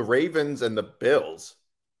 the Ravens, and the Bills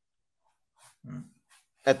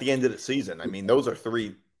at the end of the season. I mean, those are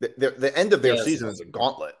three. The end of their season is a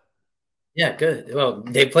gauntlet. Yeah, good. Well,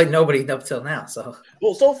 they played nobody up till now.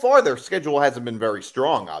 Well, so far their schedule hasn't been very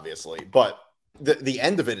strong, obviously, but the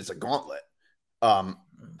end of it is a gauntlet. I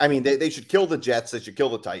mean, they should kill the Jets. They should kill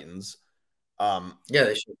the Titans. Yeah,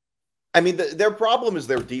 they should. I mean, their problem is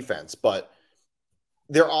their defense, but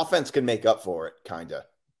their offense can make up for it, kind of.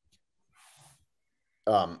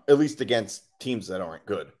 At least against teams that aren't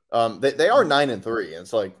good. They are 9-3, and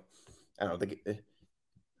it's like, I don't know.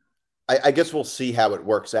 I guess we'll see how it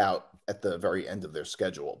works out at the very end of their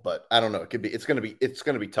schedule, but I don't know. It's going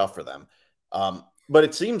to be tough for them. But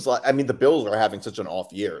it seems like, I mean, the Bills are having such an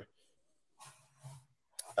off year.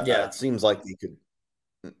 Yeah, it seems like they could.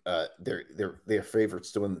 They're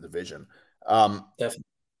favorites to win the division. Definitely.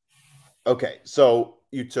 Okay, so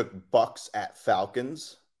you took Bucks at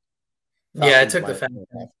Falcons. Yeah, I took the Falcons.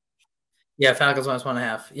 Yeah, Falcons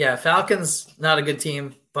 -1.5. Yeah, Falcons, not a good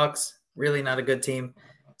team. Bucks, really not a good team.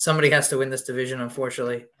 Somebody has to win this division,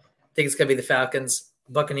 unfortunately. I think it's going to be the Falcons.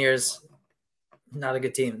 Buccaneers, not a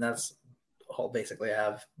good team. That's all basically I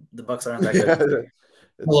have. The Bucks aren't that good.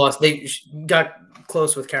 Lost. They got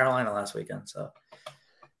close with Carolina last weekend. So,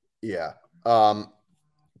 yeah.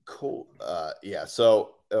 Cool. Yeah.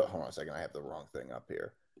 So, hold on a second. I have the wrong thing up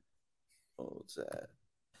here. What's that?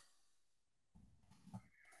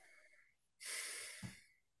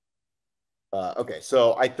 Okay.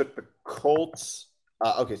 So I took the Colts.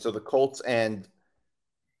 Okay. So the Colts and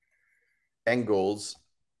Bengals.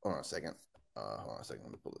 Hold on a second. Hold on a second.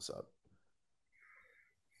 Let me pull this up.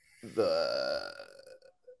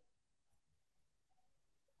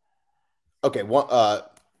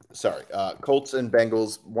 Colts and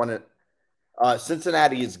Bengals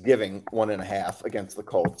Cincinnati is giving 1.5 against the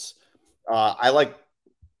Colts. I like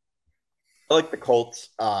the Colts.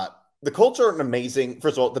 The Colts are an amazing.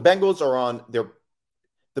 First of all, the Bengals are on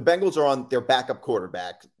their backup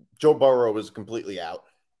quarterback. Joe Burrow is completely out.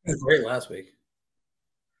 He was great last week.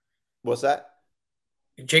 What's that?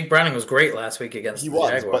 Jake Browning was great last week against the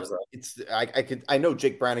Jaguars. I know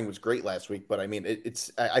Jake Browning was great last week, but I mean,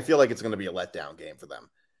 I feel like it's going to be a letdown game for them.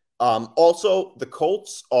 Also, the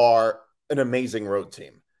Colts are an amazing road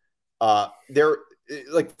team. They're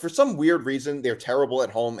like, for some weird reason, they're terrible at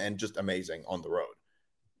home and just amazing on the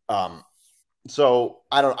road. So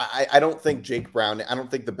I don't think Jake Browning. I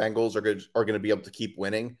don't think the Bengals are going to be able to keep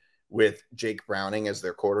winning with Jake Browning as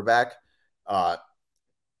their quarterback.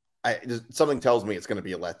 Something tells me it's going to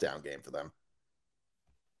be a letdown game for them.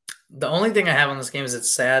 The only thing I have on this game is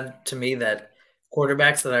it's sad to me that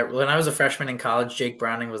quarterbacks when I was a freshman in college, Jake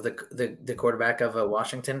Browning was the quarterback of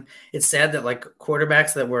Washington. It's sad that like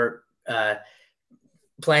quarterbacks that were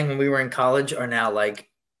playing when we were in college are now like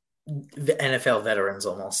the NFL veterans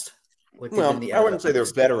almost. Like well, I wouldn't say they're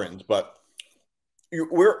veterans, but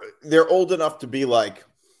they're old enough to be like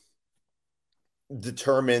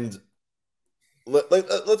determined.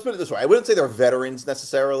 Let's put it this way. I wouldn't say they're veterans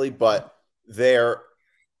necessarily, but they've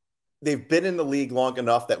been in the league long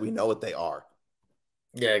enough that we know what they are.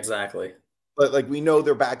 Yeah, exactly. But like, we know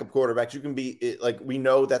they're backup quarterbacks. You can be like, we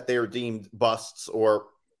know that they're deemed busts or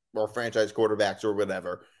franchise quarterbacks or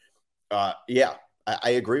whatever. Yeah, I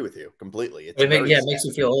agree with you completely. It makes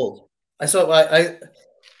you feel old.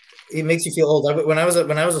 It makes you feel old. When I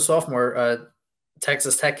was a sophomore,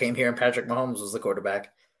 Texas Tech came here and Patrick Mahomes was the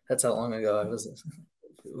quarterback. That's how long ago I was,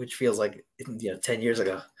 which feels like 10 years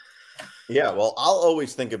ago. Yeah, well, I'll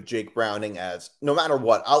always think of Jake Browning as, no matter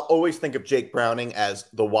what, I'll always think of Jake Browning as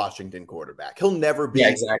the Washington quarterback. He'll never be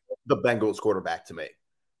the Bengals quarterback to me.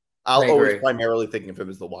 I'll always primarily think of him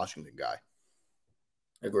as the Washington guy.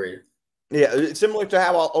 Agreed. Yeah, it's similar to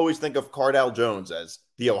how I'll always think of Cardale Jones as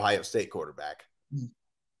the Ohio State quarterback.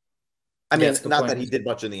 I mean, not that he did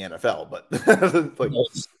much in the NFL, but like,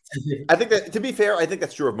 I think that, to be fair, I think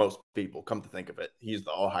that's true of most people. Come to think of it, he's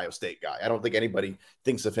the Ohio State guy. I don't think anybody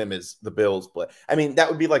thinks of him as the Bills player. I mean, that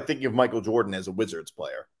would be like thinking of Michael Jordan as a Wizards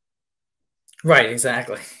player. Right,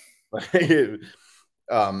 exactly.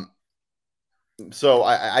 So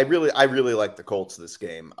I really like the Colts this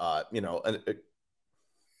game. We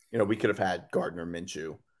could have had Gardner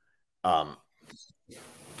Minshew.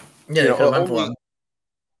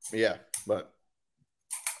 Yeah, but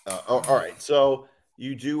all right. So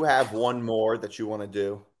you do have one more that you want to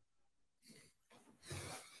do.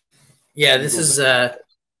 Yeah, this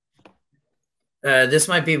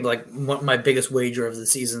might be like my biggest wager of the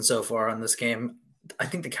season so far on this game. I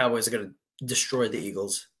think the Cowboys are going to destroy the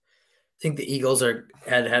Eagles. I think the Eagles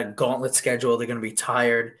had a gauntlet schedule. They're going to be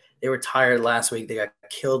tired. They were tired last week. They got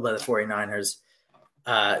killed by the 49ers.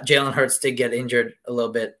 Jalen Hurts did get injured a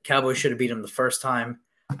little bit. Cowboys should have beat him the first time.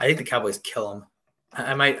 I think the Cowboys kill him.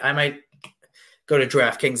 I might go to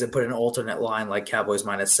DraftKings and put an alternate line like Cowboys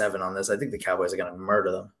 -7 on this. I think the Cowboys are going to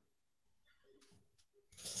murder them.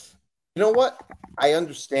 You know what? I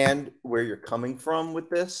understand where you're coming from with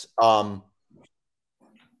this. I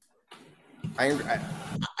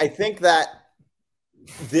think that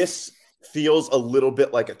this feels a little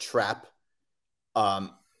bit like a trap. I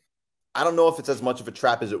don't know if it's as much of a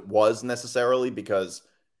trap as it was necessarily, because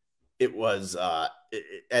it was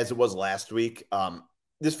as it was last week.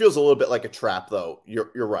 This feels a little bit like a trap, though.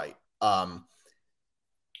 You're right. The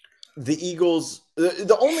Eagles.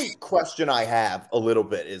 The only question I have a little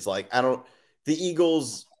bit is like, the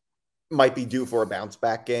Eagles might be due for a bounce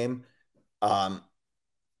back game. I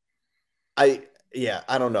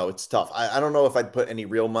don't know. It's tough. I don't know if I'd put any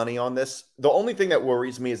real money on this. The only thing that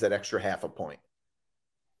worries me is that extra half a point.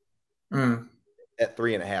 At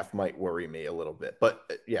 3.5 might worry me a little bit, but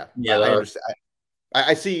I understand.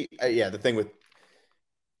 I see. The thing with,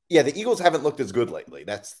 the Eagles haven't looked as good lately.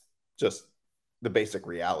 That's just the basic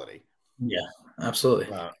reality. Yeah, absolutely.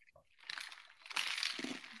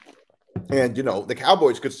 And the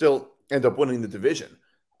Cowboys could still end up winning the division.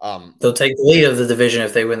 They'll take the lead of the division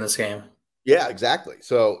if they win this game. Yeah, exactly.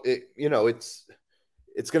 So it's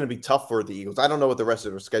going to be tough for the Eagles. I don't know what the rest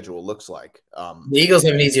of their schedule looks like. The Eagles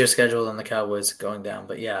have an easier schedule than the Cowboys going down,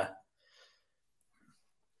 but yeah.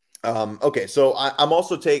 Okay, so I'm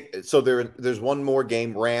also there's one more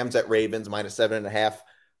game, Rams at Ravens -7.5.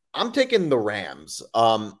 I'm taking the Rams.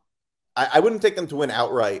 I wouldn't take them to win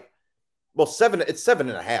outright, Well, 7. It's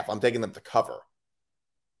 7.5. I'm taking them to cover.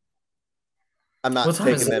 I'm not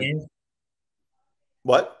taking them. Game?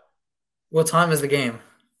 What? What time is the game?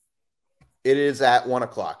 It is at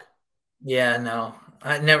 1:00. Yeah, no.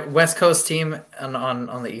 I never West Coast team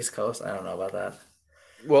on the East Coast. I don't know about that.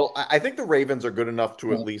 Well, I think the Ravens are good enough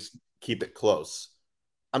to at least keep it close.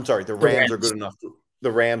 I'm sorry, the Rams are good enough to.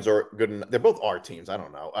 The Rams are good enough. They're both our teams. I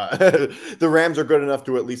don't know. The Rams are good enough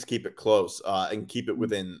to at least keep it close and keep it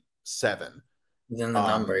within 7. Within the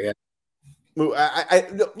number, yeah.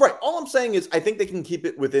 Right. All I'm saying is I think they can keep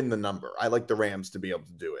it within the number. I like the Rams to be able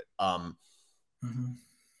to do it. I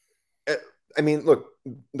mean, look,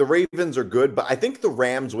 the Ravens are good, but I think the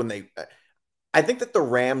Rams I think that the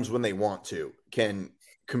Rams when they want to can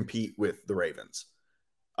compete with the Ravens.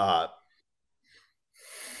 I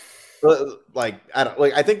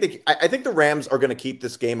think the Rams are going to keep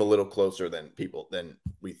this game a little closer than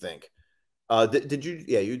we think. Did you?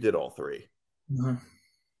 Yeah, you did all 3. Mm-hmm.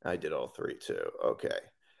 I did all 3 too. Okay.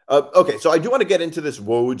 Okay. So I do want to get into this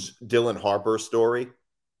Woj Dylan Harper story.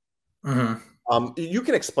 Mm-hmm. You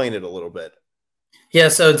can explain it a little bit. Yeah.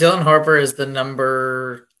 So Dylan Harper is the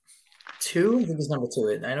number 2. I think he's number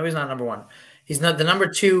 2. I know he's not number 1. He's not the number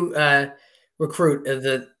 2 recruit of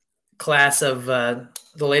the class of the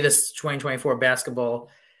latest 2024 basketball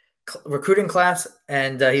recruiting class,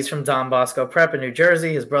 and he's from Don Bosco Prep in New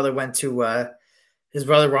Jersey. His brother went to his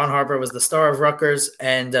brother Ron Harper was the star of Rutgers,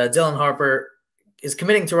 and Dylan Harper is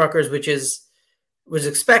committing to Rutgers, which was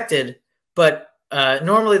expected. But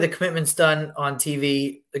normally the commitment's done on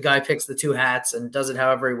TV. The guy picks the 2 hats and does it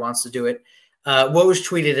however he wants to do it. Woj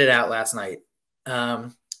tweeted it out last night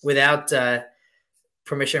without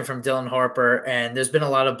permission from Dylan Harper, and there's been a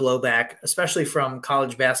lot of blowback, especially from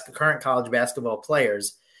current college basketball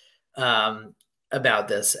players about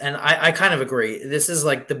this. And I kind of agree. This is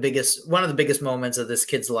like one of the biggest moments of this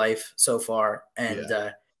kid's life so far,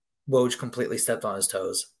 and Woj completely stepped on his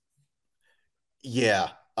toes. Yeah,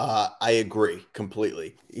 I agree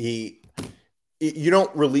completely. You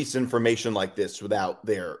don't release information like this without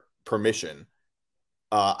their permission.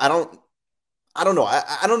 I don't know.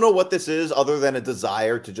 I don't know what this is other than a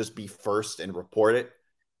desire to just be first and report it.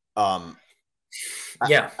 I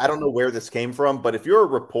don't know where this came from, but if you're a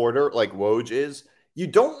reporter like Woj is, you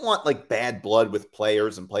don't want like bad blood with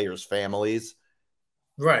players and players' families.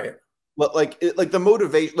 Right. But the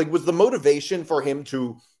motivation, was the motivation for him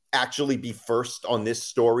to actually be first on this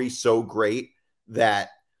story so great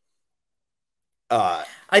that I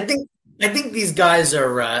think these guys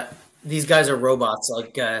are robots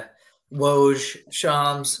like Woj,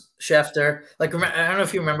 Shams, Schefter. Like, I don't know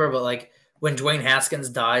if you remember, but like when Dwayne Haskins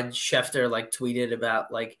died, Schefter like tweeted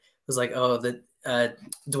about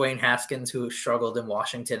Dwayne Haskins who struggled in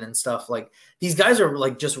Washington and stuff. Like these guys are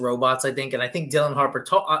like just robots, I think. And I think Dylan Harper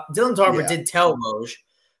did tell Woj,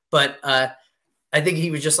 but I think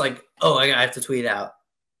he was just like, oh, I have to tweet out.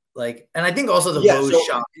 Like, and I think also the Woj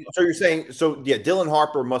shot. So you're saying, Dylan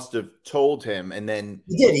Harper must have told him, and then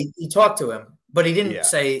he did. He talked to him, but he didn't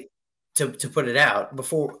say to put it out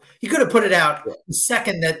before. He could have put it out the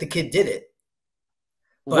second that the kid did it.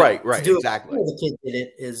 But right, exactly. The kid did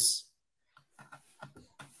it is.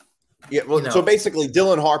 Yeah, well, so basically,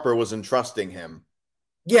 Dylan Harper was entrusting him.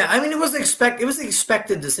 Yeah, I mean, it was the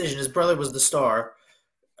expected decision. His brother was the star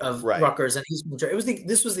of Rutgers, and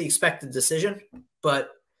this was the expected decision,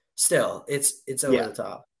 but still, it's over the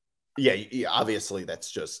top. Yeah, obviously,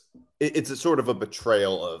 that's just it's a sort of a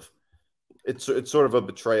betrayal of it's sort of a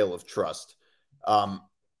betrayal of trust. I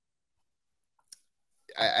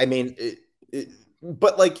mean,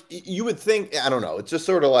 but like you would think, I don't know. It's just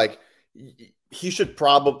sort of like he should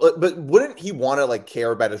probably, but wouldn't he want to like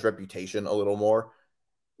care about his reputation a little more?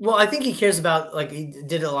 Well, I think he cares about, like, he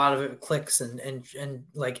did a lot of it, clicks and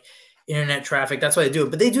like internet traffic. That's why they do it.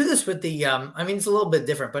 But they do this with the I mean, it's a little bit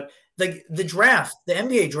different, but like the draft, the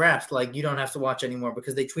NBA draft, like you don't have to watch anymore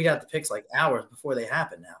because they tweet out the picks like hours before they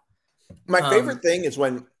happen now. My favorite thing is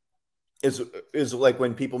when like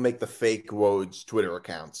when people make the fake Woj Twitter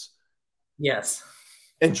accounts. Yes.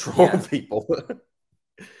 And troll people.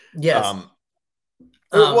 Yes.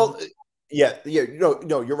 Well, yeah,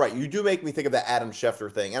 no, you're right. You do make me think of that Adam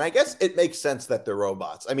Schefter thing. And I guess it makes sense that they're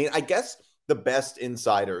robots. I mean, I guess the best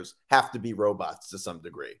insiders have to be robots to some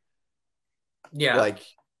degree. Yeah. Like,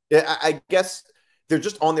 I guess they're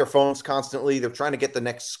just on their phones constantly. They're trying to get the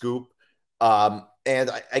next scoop. And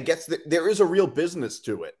I guess there is a real business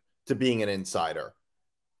to it, to being an insider.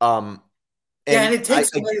 And it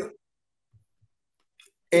takes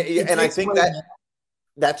I think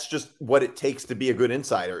that's just what it takes to be a good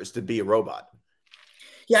insider, is to be a robot.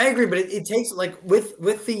 Yeah, I agree, but it takes, like, with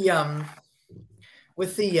the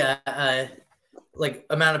with the like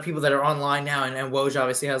amount of people that are online now, and Woj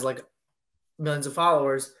obviously has like millions of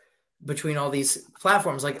followers between all these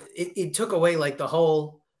platforms. Like it took away like the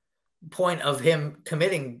whole point of him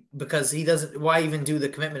committing, because he doesn't. Why even do the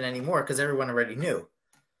commitment anymore? Because everyone already knew.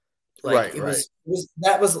 Like right.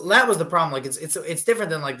 that was the problem. Like it's different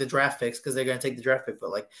than like the draft picks, because they're going to take the draft pick, but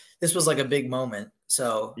like this was like a big moment.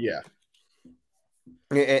 So yeah,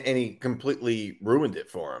 and he completely ruined it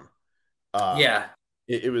for him. Yeah,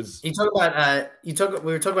 it was. You talk about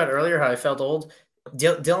we were talking about earlier how I felt old.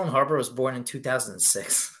 Dylan Harper was born in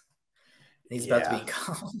 2006. He's about to be in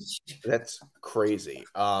college. That's crazy.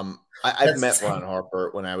 I've met Ron Harper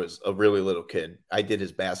when I was a really little kid. I did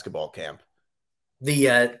his basketball camp.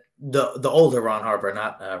 The older Ron Harper,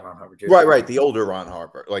 not Ron Harper Jr. Right. The older Ron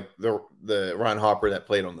Harper, like the Ron Harper that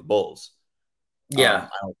played on the Bulls. Yeah,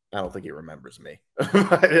 I don't think he remembers me.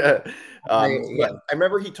 But I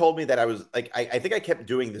remember he told me that I was like, I think I kept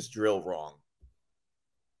doing this drill wrong.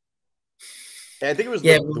 And I think it was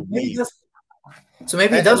the weed. So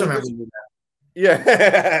maybe he does remember you.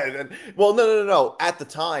 Yeah. Well, no. At the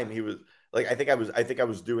time, he was like, I think I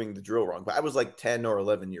was doing the drill wrong, but I was like 10 or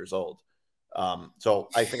 11 years old. So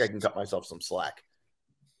I think I can cut myself some slack.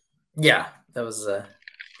 Yeah, that was a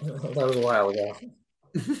while ago.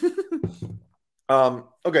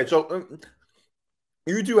 Okay, so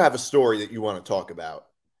you do have a story that you want to talk about.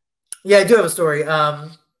 Yeah, I do have a story.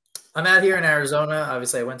 I'm out here in Arizona.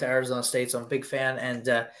 Obviously, I went to Arizona State, so I'm a big fan.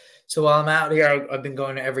 And so while I'm out here, I've been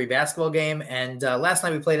going to every basketball game. And last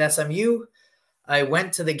night we played SMU. I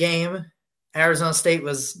went to the game. Arizona State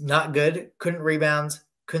was not good. Couldn't rebound.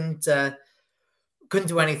 Couldn't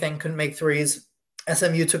do anything. Couldn't make threes.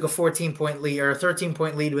 SMU took a 14-point lead or a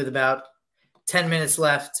 13-point lead with about 10 minutes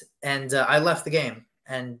left, and I left the game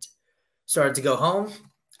and started to go home.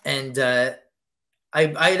 And I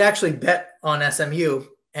had actually bet on SMU,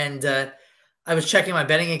 and I was checking my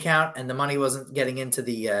betting account, and the money wasn't getting into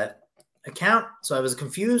the account, so I was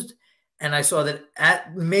confused. And I saw that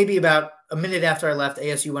at maybe about a minute after I left,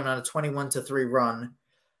 ASU went on a 21-3 run,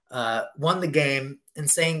 won the game,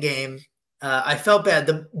 insane game. I felt bad.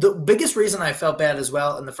 The biggest reason I felt bad as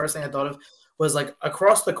well, and the first thing I thought of, was like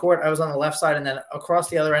across the court. I was on the left side, and then across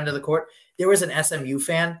the other end of the court, there was an SMU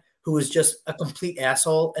fan who was just a complete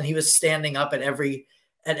asshole, and he was standing up at every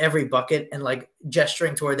bucket and like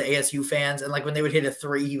gesturing toward the ASU fans. And like when they would hit a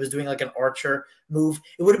three, he was doing like an archer move.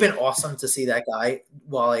 It would have been awesome to see that guy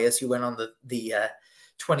while ASU went on the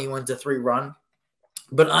 21-3 run.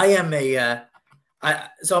 But I am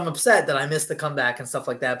so I'm upset that I missed the comeback and stuff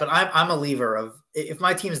like that. But I'm a leaver of, if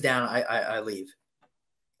my team's down, I leave.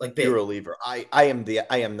 Like big. You're a leaver. I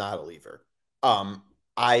am not a leaver.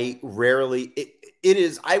 I rarely it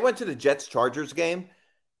is. I went to the Jets Chargers game.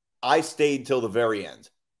 I stayed till the very end.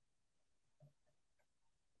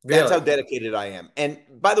 Really? That's how dedicated I am. And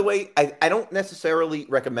by the way, I don't necessarily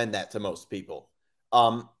recommend that to most people.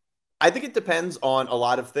 I think it depends on a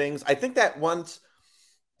lot of things. I think that once,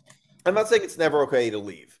 I'm not saying it's never okay to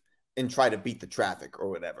leave and try to beat the traffic or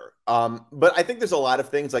whatever. But I think there's a lot of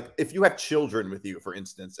things, like if you have children with you, for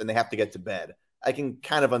instance, and they have to get to bed, I can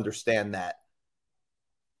kind of understand that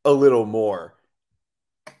a little more,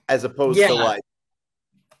 as opposed to like,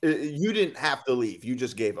 you didn't have to leave. You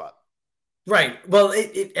just gave up. Right. Well,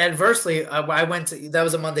 adversely, I went to, that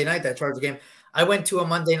was a Monday night, that Chargers game. I went to a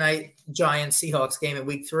Monday night Giants Seahawks game in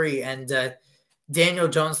week 3, and Daniel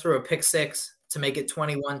Jones threw a pick 6 to make it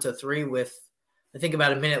 21-3 with, I think,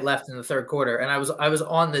 about a minute left in the third quarter. And I was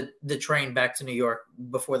on the train back to New York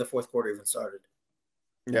before the fourth quarter even started.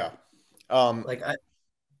 Yeah. Like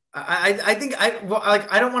I think I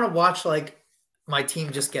don't want to watch like my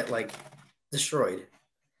team just get like destroyed.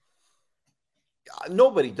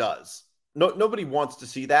 Nobody does. Nobody wants to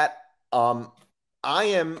see that. I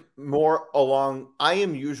am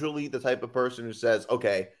usually the type of person who says,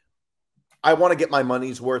 okay, I want to get my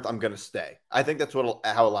money's worth. I'm going to stay. I think that's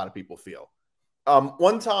how a lot of people feel.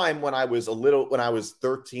 One time when I was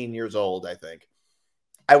 13 years old, I think,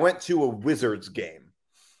 I went to a Wizards game.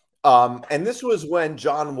 And this was when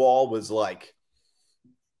John Wall was like,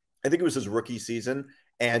 I think it was his rookie season.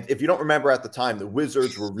 And if you don't remember at the time, the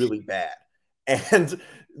Wizards were really bad. And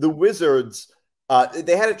the Wizards,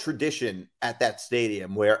 they had a tradition at that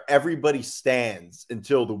stadium where everybody stands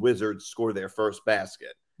until the Wizards score their first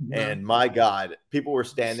basket. Mm-hmm. And my God, people were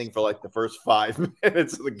standing for like the first 5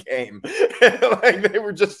 minutes of the game. Like they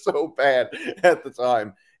were just so bad at the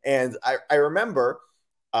time. And I remember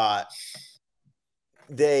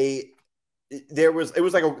there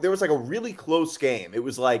was like a really close game. It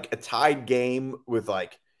was like a tied game with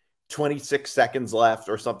like 26 seconds left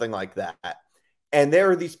or something like that. And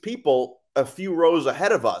there are these people a few rows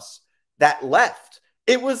ahead of us that left.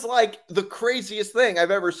 It was like the craziest thing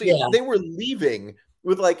I've ever seen. Yeah. They were leaving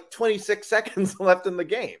with like 26 seconds left in the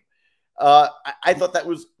game. I thought that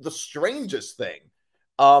was the strangest thing.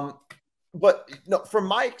 But no, from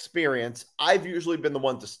my experience, I've usually been the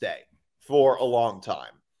one to stay for a long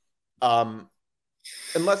time.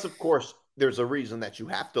 Unless, of course, there's a reason that you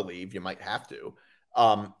have to leave. You might have to.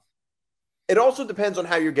 It also depends on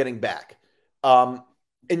how you're getting back.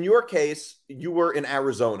 In your case, you were in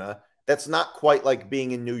Arizona. That's not quite like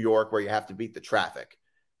being in New York where you have to beat the traffic.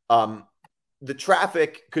 The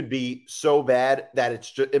traffic could be so bad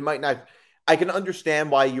that it might not. I can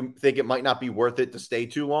understand why you think it might not be worth it to stay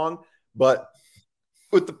too long, but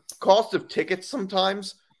with the cost of tickets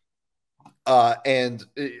sometimes, and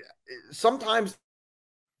sometimes,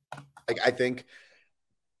 like I think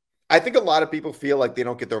a lot of people feel like they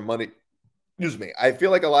don't get their money. Excuse me. I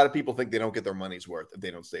feel like a lot of people think they don't get their money's worth if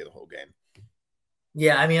they don't stay the whole game.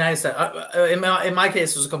 Yeah, I mean, I said in my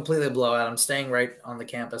case, it was a completely blowout. I'm staying right on the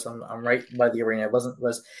campus. I'm right by the arena.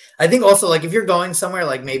 I think also like if you're going somewhere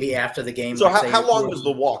like maybe after the game. So how long was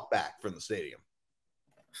the walk back from the stadium?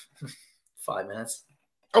 5 minutes.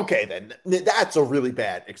 Okay, then that's a really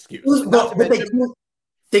bad excuse.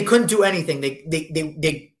 They couldn't do anything.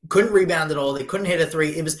 They couldn't rebound at all. They couldn't hit a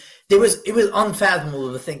three. It was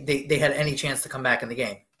unfathomable to think they had any chance to come back in the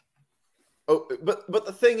game. Oh, but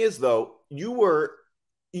the thing is though,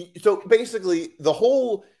 so basically the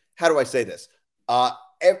whole, how do I say this?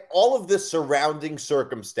 All of the surrounding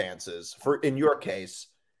circumstances in your case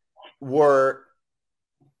were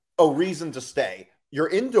a reason to stay. You're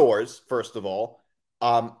indoors, first of all.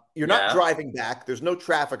 You're not driving back. There's no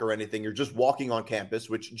traffic or anything. You're just walking on campus,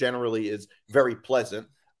 which generally is very pleasant.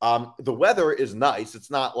 The weather is nice. It's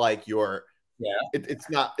not like it's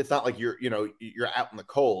not like you're out in the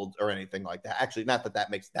cold or anything like that. Actually, not that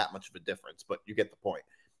makes that much of a difference, but you get the point.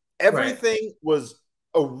 Everything was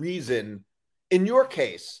a reason. In your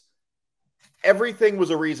case, everything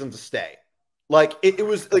was a reason to stay. Like it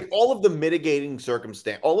was like all of the mitigating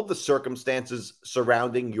all of the circumstances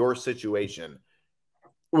surrounding your situation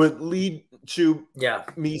would lead to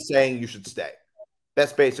me saying you should stay.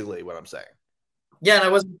 That's basically what I'm saying. Yeah, and I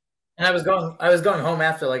was going home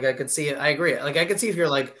after. Like I could see it. I agree. Like I could see if you're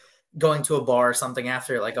like going to a bar or something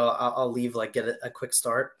after. Like I'll leave, like get a quick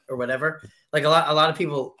start or whatever. Like a lot of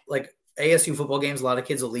people, like ASU football games, a lot of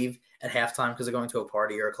kids will leave at halftime because they're going to a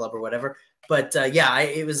party or a club or whatever. But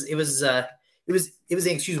it was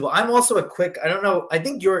inexcusable. I'm also a quick. I don't know. I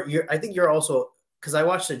think you're also, because I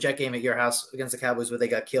watched the Jet game at your house against the Cowboys where they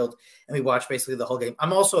got killed, and we watched basically the whole game.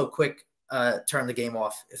 I'm also a quick turn the game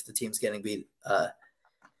off if the team's getting beat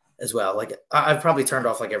as well. Like I've probably turned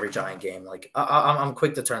off like every Giant game. Like I'm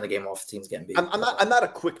quick to turn the game off if the team's getting beat. I'm not a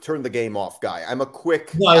quick turn the game off guy. I'm a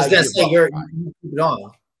quick. No, I was gonna say you keep it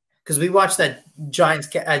on, because we watched that Giants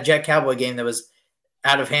Jet Cowboy game that was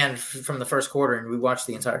out of hand from the first quarter, and we watched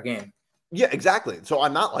the entire game. Yeah, exactly. So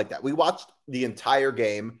I'm not like that. We watched the entire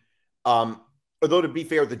game. Although to be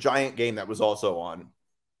fair, the Giant game that was also on,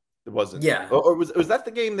 it wasn't. Yeah. Or was that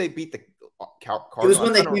the game they beat the Cardinals? It was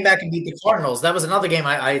when they came back and beat the Cardinals. That was another game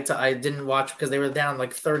I didn't watch because they were down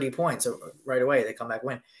like 30 points right away. They come back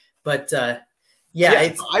win. But I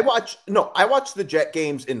watch the Jet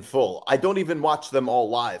games in full. I don't even watch them all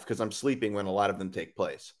live because I'm sleeping when a lot of them take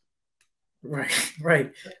place.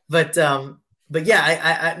 Right. But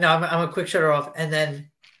yeah, I'm a quick shutter off, and then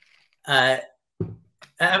I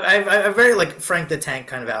have a very like Frank the Tank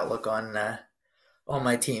kind of outlook on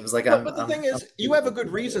my teams. Like, but the thing is, you have a good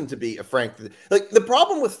reason to be a Frank. Like the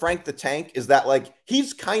problem with Frank the Tank is that like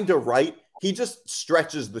he's kind of right. He just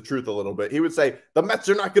stretches the truth a little bit. He would say the Mets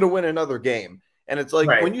are not going to win another game, and it's like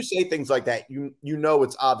when you say things like that, you know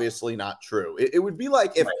it's obviously not true. It would be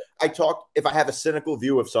like if I have a cynical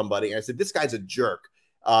view of somebody and I said this guy's a jerk.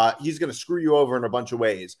 He's going to screw you over in a bunch of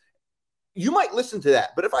ways. You might listen to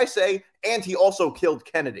that, but if I say, and he also killed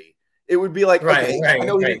Kennedy, it would be like, I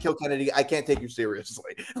know he didn't kill Kennedy. I can't take you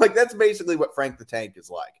seriously. Like, that's basically what Frank the Tank is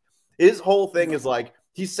like. His whole thing is like,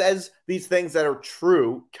 he says these things that are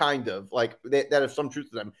true, kind of, like, that have some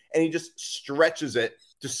truth to them, and he just stretches it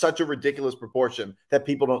to such a ridiculous proportion that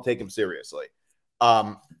people don't take him seriously.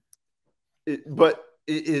 But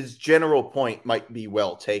his general point might be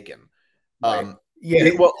well taken. Well,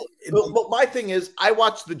 my thing is, I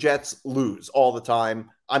watch the Jets lose all the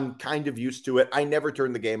time. I'm kind of used to it. I never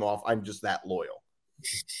turn the game off. I'm just that loyal.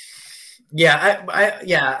 Yeah,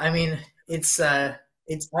 I mean, I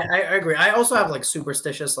agree. I also have like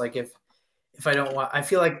superstitious, like if I don't want,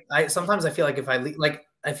 sometimes I feel like if I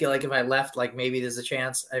left, like maybe there's a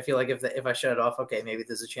chance. I feel like if I shut it off, okay, maybe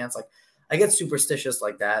there's a chance. Like I get superstitious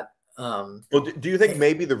like that. Well, do you think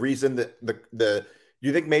maybe the reason that do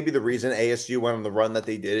you think maybe the reason ASU went on the run that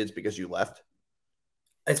they did is because you left?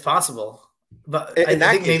 It's possible, but In I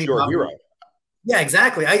that think case, maybe you're a hero. Yeah,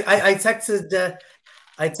 exactly. I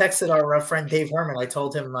texted our friend Dave Herman. I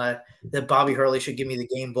told him that Bobby Hurley should give me the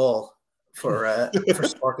game ball for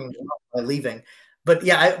sparking by leaving. But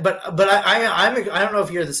yeah, I don't know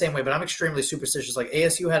if you're the same way, but I'm extremely superstitious. Like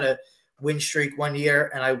ASU had a win streak one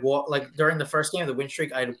year, and I walked like during the first game of the win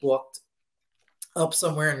streak, I walked up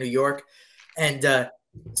somewhere in New York, and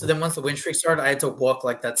so then once the win streak started, I had to walk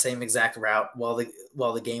like that same exact route while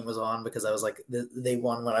the game was on, because I was like, they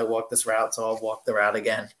won when I walked this route, so I'll walk the route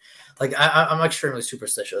again. Like I'm extremely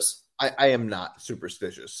superstitious. I am not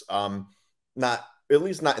superstitious. Not at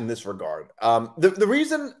least not in this regard. The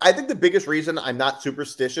reason, I think the biggest reason I'm not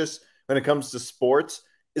superstitious when it comes to sports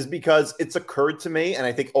is because it's occurred to me, and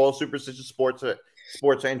I think all superstitious sports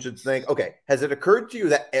fans should think, okay, has it occurred to you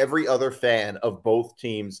that every other fan of both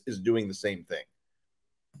teams is doing the same thing?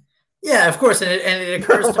 Yeah, of course, and it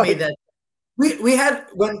occurs to me that we had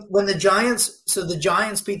when the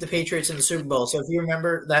Giants beat the Patriots in the Super Bowl. So if you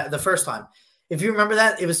remember that the first time, if you remember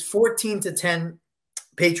that, it was 14-10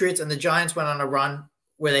 Patriots, and the Giants went on a run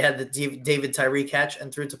where they had the David Tyree catch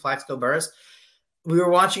and threw it to Plaxico Burress. We were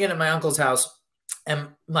watching it at my uncle's house, and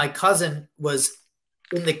my cousin was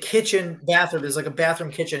in the kitchen bathroom. There's like a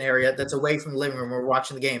bathroom kitchen area that's away from the living room. We're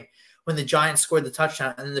watching the game when the Giants scored the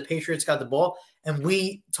touchdown, and then the Patriots got the ball. And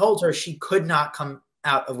we told her she could not come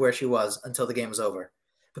out of where she was until the game was over,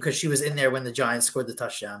 because she was in there when the Giants scored the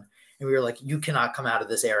touchdown. And we were like, you cannot come out of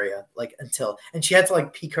this area until, and she had to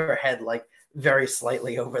peek her head very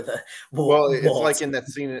slightly over the wall. Well, it's like in that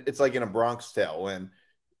scene. It's like in A Bronx Tale when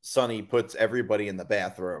Sonny puts everybody in the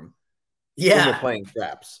bathroom. Yeah. When they're playing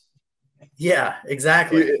craps. Yeah,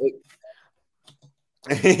 exactly.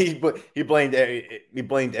 He blamed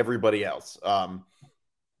everybody else.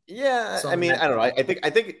 Yeah, I mean, I don't know. I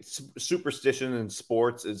think superstition in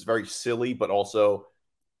sports is very silly, but also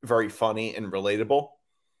very funny and relatable.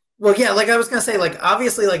 Well, yeah, like I was gonna say,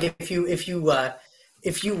 obviously, if you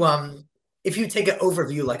take an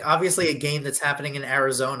overview, obviously a game that's happening in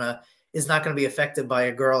Arizona is not going to be affected by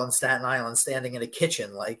a girl in Staten Island standing in a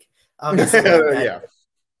kitchen. Obviously, yeah.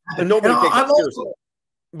 And nobody takes it seriously.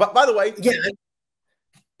 But by the way, yeah,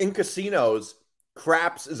 in casinos,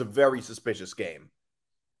 craps is a very suspicious game.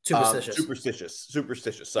 Superstitious.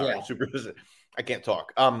 Sorry, yeah. Superstitious. I can't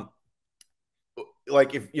talk.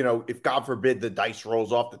 If God forbid the dice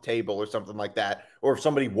rolls off the table or something like that, or if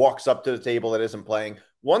somebody walks up to the table that isn't playing.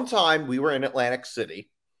 One time we were in Atlantic City,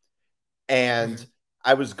 and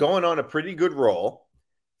I was going on a pretty good roll.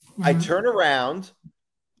 I turn around,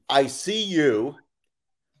 I see you,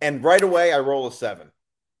 and right away I roll a 7.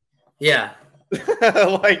 Yeah.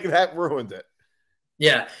 That ruined it.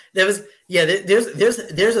 Yeah, there's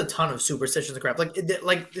a ton of superstitions and crap.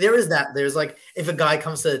 There is that. There's if a guy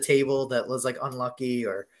comes to the table that was unlucky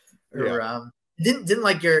or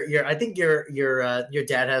didn't your I think your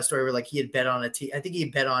dad had a story where he had bet on I think he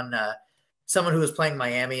bet on someone who was playing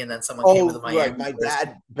Miami, and then someone came with the Miami. Right. My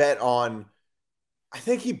dad bet on. I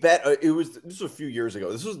think he bet. This was a few years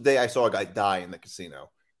ago. This was the day I saw a guy die in the casino.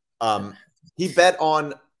 He bet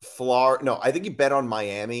on Florida. No, I think he bet on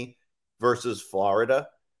Miami versus Florida.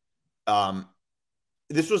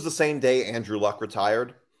 This was the same day Andrew Luck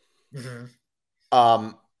retired.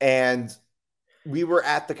 And we were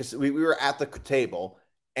at the table,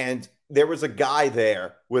 and there was a guy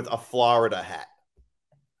there with a Florida hat.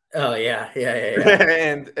 Oh yeah.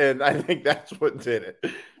 and I think that's what did it.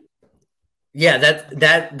 Yeah,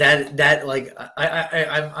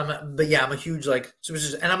 I'm a huge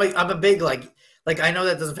superstitious, and I'm a big I know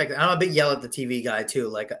that doesn't affect it. I'm a big yell at the TV guy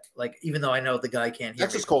too. Even though I know the guy can't hear.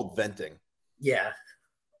 That's just called venting. Yeah.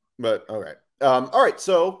 But all right. All right.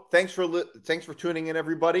 So thanks for tuning in,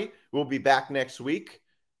 everybody. We'll be back next week.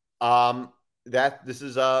 This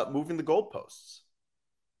is moving the goalposts.